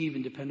receive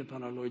and depend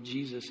upon our Lord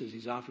Jesus as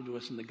he's offered to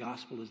us in the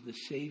gospel as the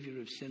Savior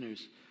of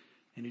sinners,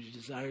 and who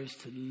desires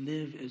to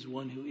live as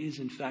one who is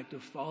in fact a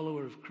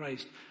follower of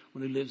Christ,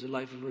 one who lives a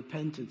life of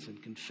repentance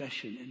and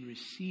confession and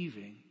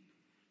receiving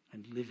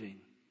and living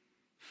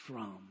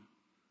from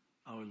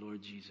our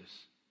Lord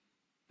Jesus.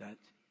 That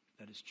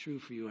is true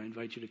for you. I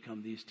invite you to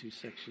come. These two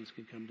sections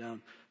can come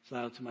down. This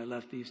aisle to my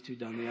left, these two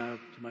down the aisle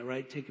to my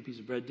right. Take a piece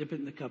of bread, dip it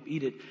in the cup,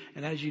 eat it,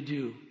 and as you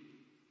do,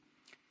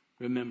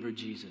 remember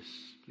Jesus.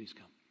 Please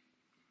come.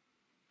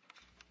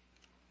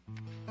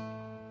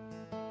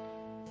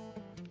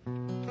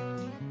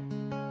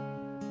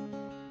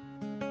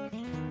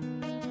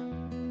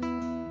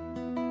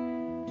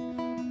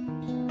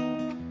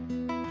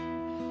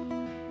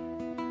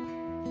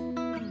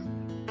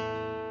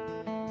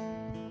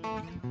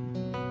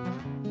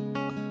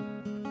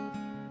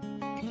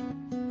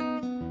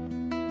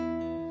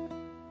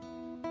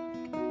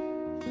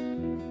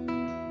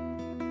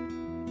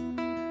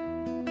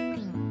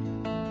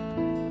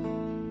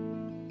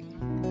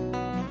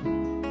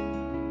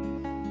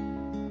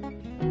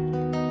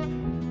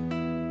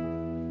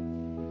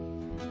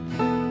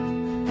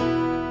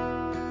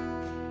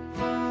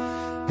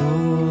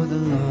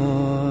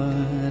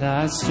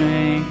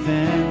 Strength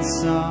and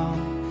song,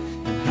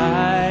 and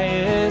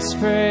highest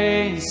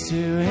praise to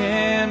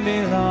him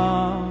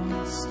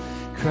belongs.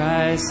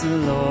 Christ the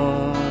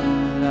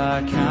Lord,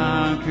 our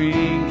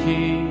conquering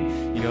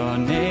King, your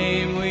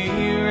name we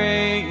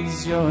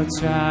raise, your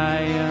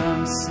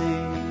triumph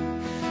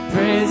sing.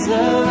 Praise the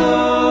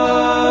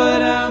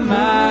Lord, our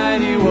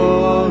mighty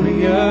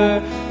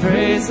warrior.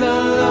 Praise the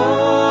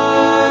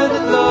Lord, the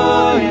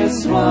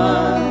glorious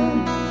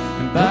one.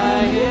 And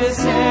by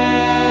his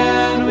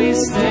hand we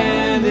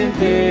stand in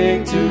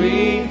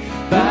victory.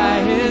 By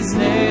his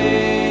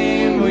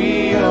name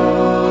we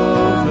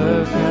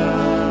overcome.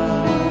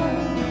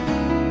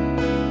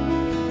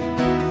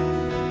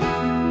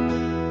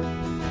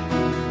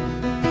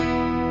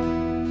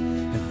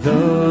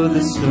 Though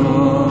the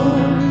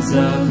storms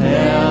of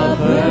hell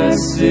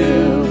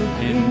pursue,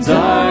 in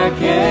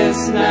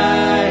darkest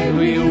night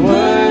we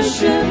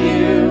worship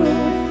you,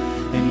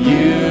 and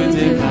you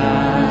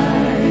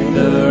divide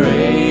the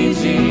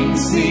raging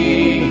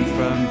sea.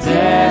 From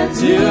death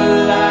to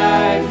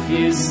life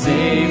you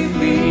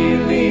safely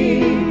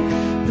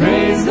lead.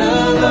 Praise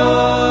the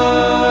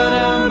Lord,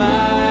 our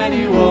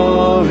mighty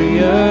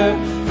warrior.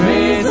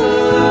 Praise the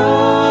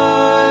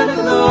Lord, the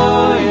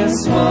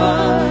glorious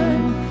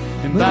one.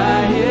 And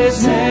by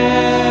his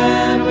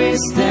hand we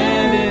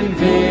stand in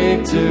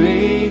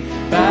victory.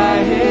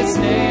 By his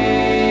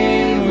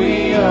name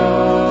we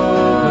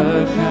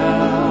overcome.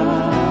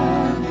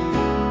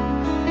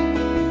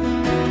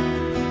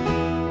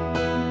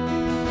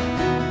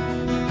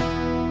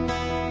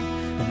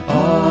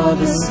 All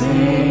the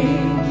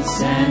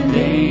saints and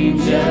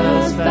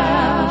angels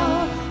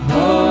bow,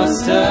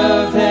 host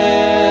of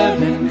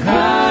heaven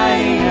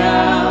crying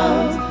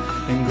out,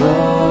 and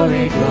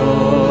glory,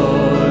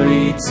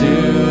 glory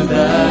to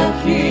the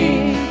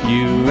King.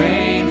 You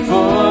reign for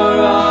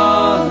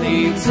all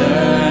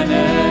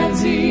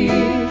eternity.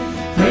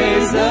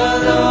 Praise the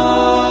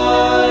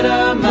Lord,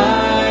 our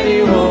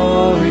mighty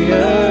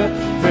warrior.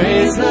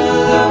 Praise the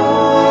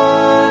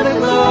Lord, the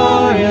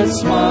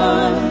glorious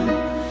one.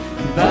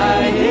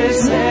 By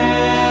his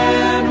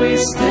hand we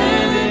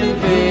stand in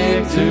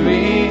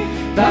victory.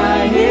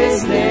 By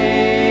his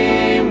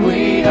name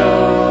we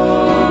overcome.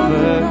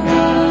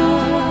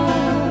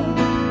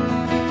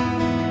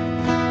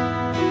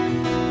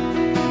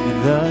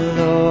 The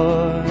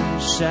Lord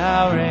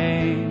shall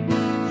reign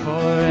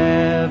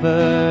forever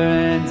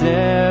and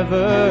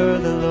ever.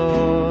 The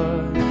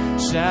Lord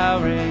shall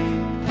reign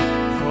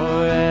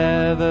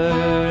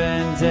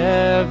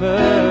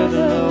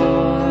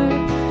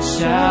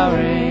shall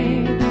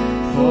reign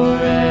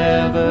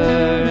forever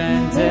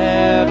and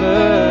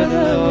ever.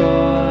 The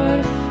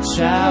Lord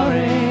shall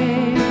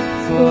reign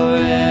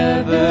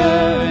forever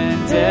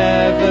and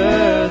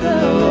ever. The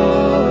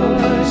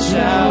Lord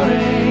shall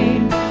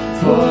reign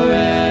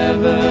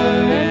forever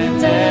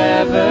and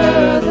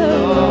ever. The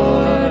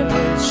Lord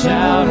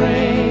shall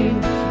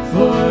reign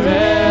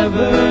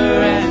forever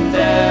and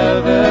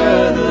ever.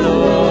 The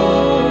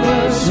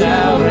Lord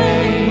shall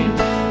reign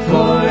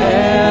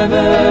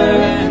forever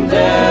and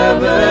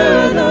ever.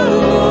 The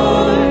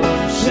Lord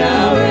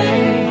shall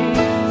reign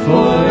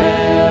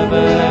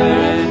forever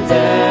and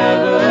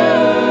ever.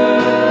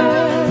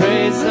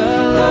 Praise the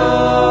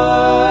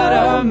Lord,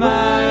 our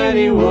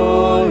mighty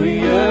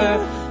warrior.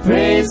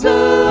 Praise the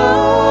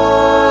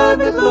Lord,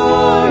 the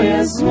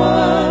glorious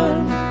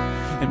one.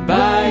 And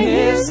by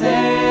His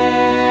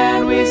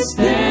hand we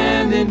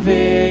stand in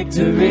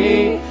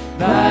victory.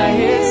 By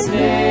His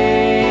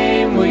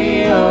name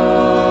we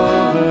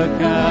overcome.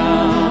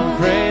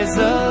 Praise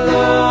the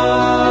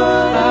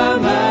Lord, our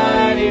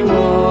mighty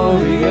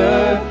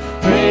warrior.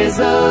 Praise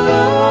the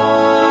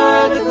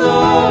Lord, the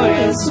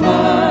glorious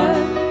one.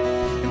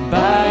 And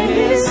by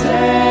His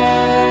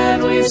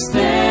hand we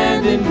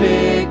stand in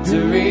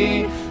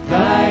victory.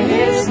 By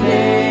His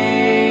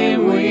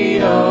name we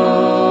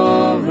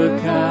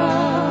overcome.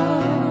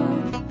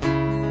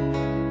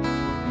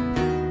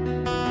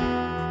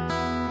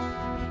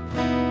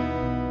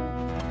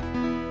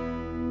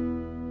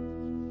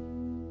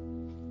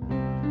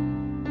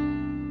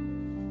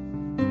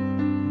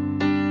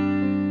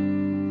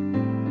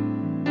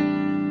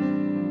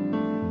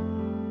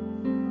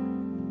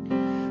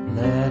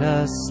 Let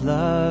us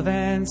love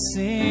and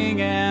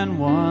sing and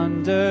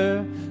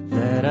wonder.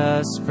 Let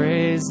us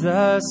praise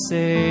the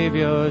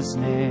Savior's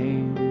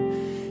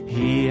name.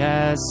 He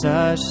has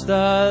hushed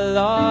the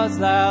law's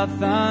loud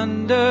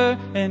thunder,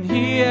 and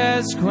He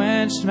has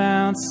quenched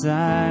Mount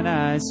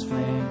Sinai's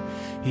flame.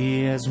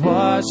 He has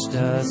washed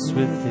us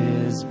with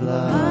His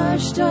blood.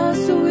 Washed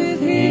us with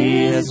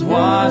He His has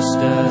washed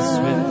us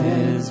with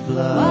His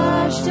blood.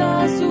 Washed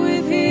us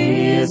with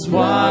He has His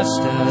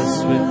washed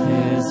us with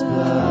His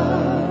blood.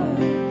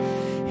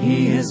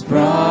 He has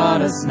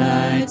brought us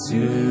nigh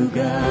to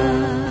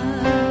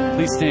God.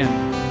 Please stand.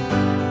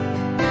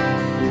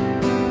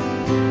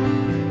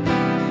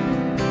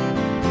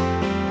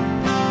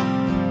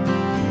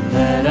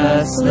 Let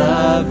us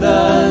love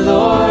the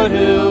Lord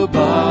who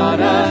bought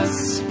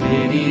us,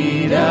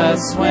 pitied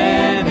us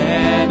when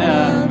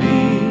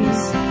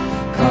enemies,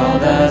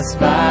 called us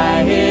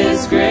by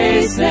His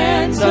grace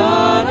and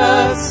taught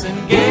us,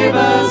 and gave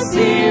us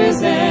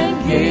ears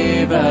and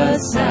gave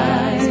us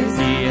eyes.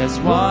 He has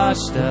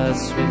washed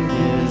us with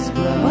His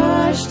blood.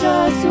 Washed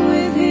us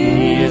with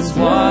He has His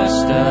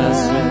washed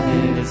us with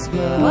His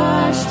blood.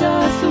 Washed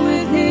us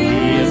with He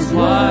has His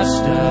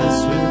washed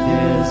us with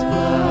His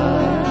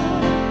blood.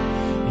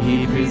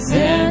 He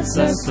presents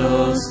our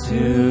souls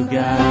to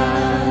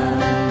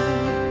God.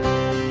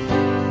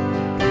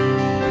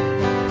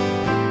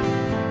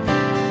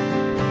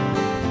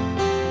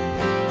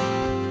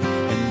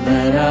 And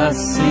let us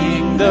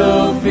sing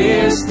though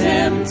fierce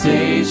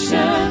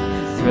temptation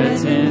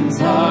threatens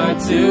hard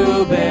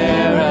to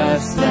bear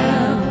us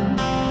down.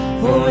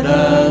 For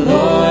the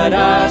Lord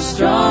our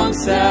strong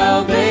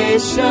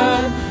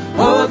salvation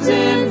holds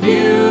in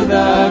view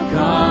the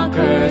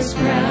conqueror's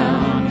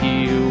crown.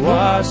 He who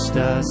washed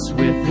us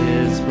with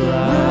His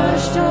blood.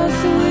 Washed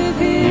us with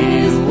He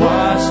His who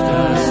washed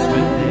us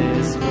with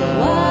His blood.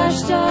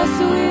 Washed us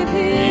with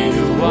He His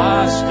who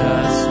washed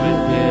us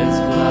with His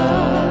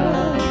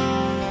blood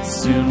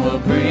soon will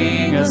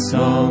bring us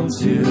home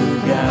to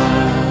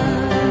God.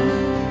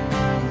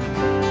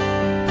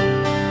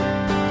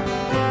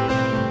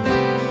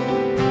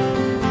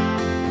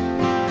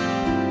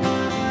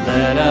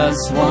 Let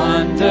us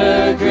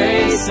wonder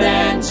grace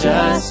and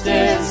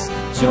justice,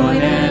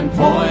 join and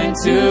point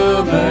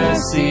to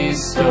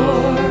mercy's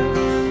store.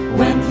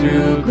 When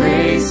through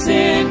grace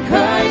in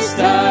Christ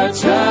our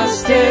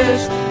trust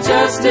is,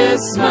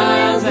 justice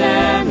smiles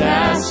and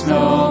asks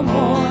no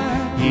more.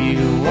 He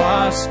who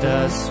washed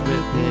us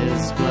with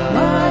His blood.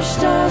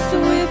 Washed us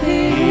with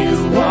He His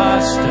who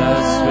washed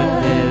us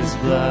with His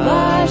blood.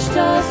 Washed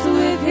us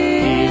with He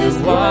His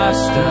who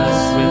washed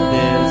us with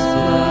His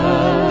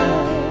blood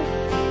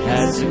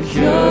has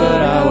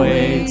secured our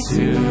way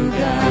to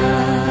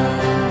God.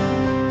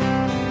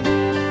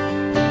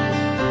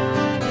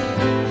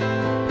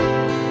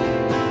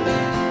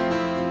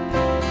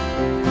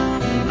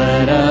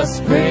 Let us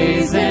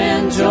praise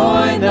and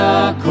join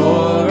the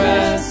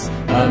chorus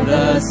of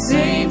the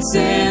saints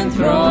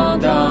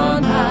enthroned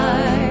on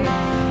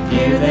high.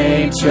 Here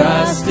they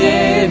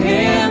trusted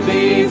Him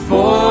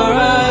before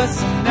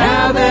us,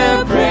 now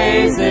their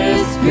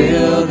praises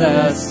fill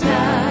the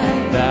sky.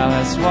 Thou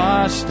hast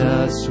washed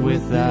us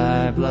with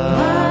Thy blood.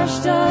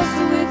 Washed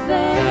us with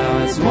Thou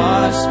hast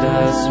washed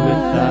us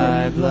with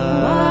Thy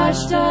blood.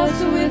 Washed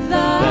us with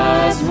Thou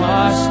hast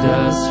washed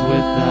us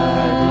with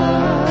Thy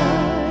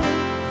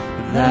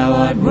blood. Thou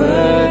art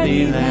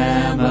worthy,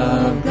 Lamb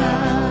of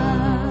God.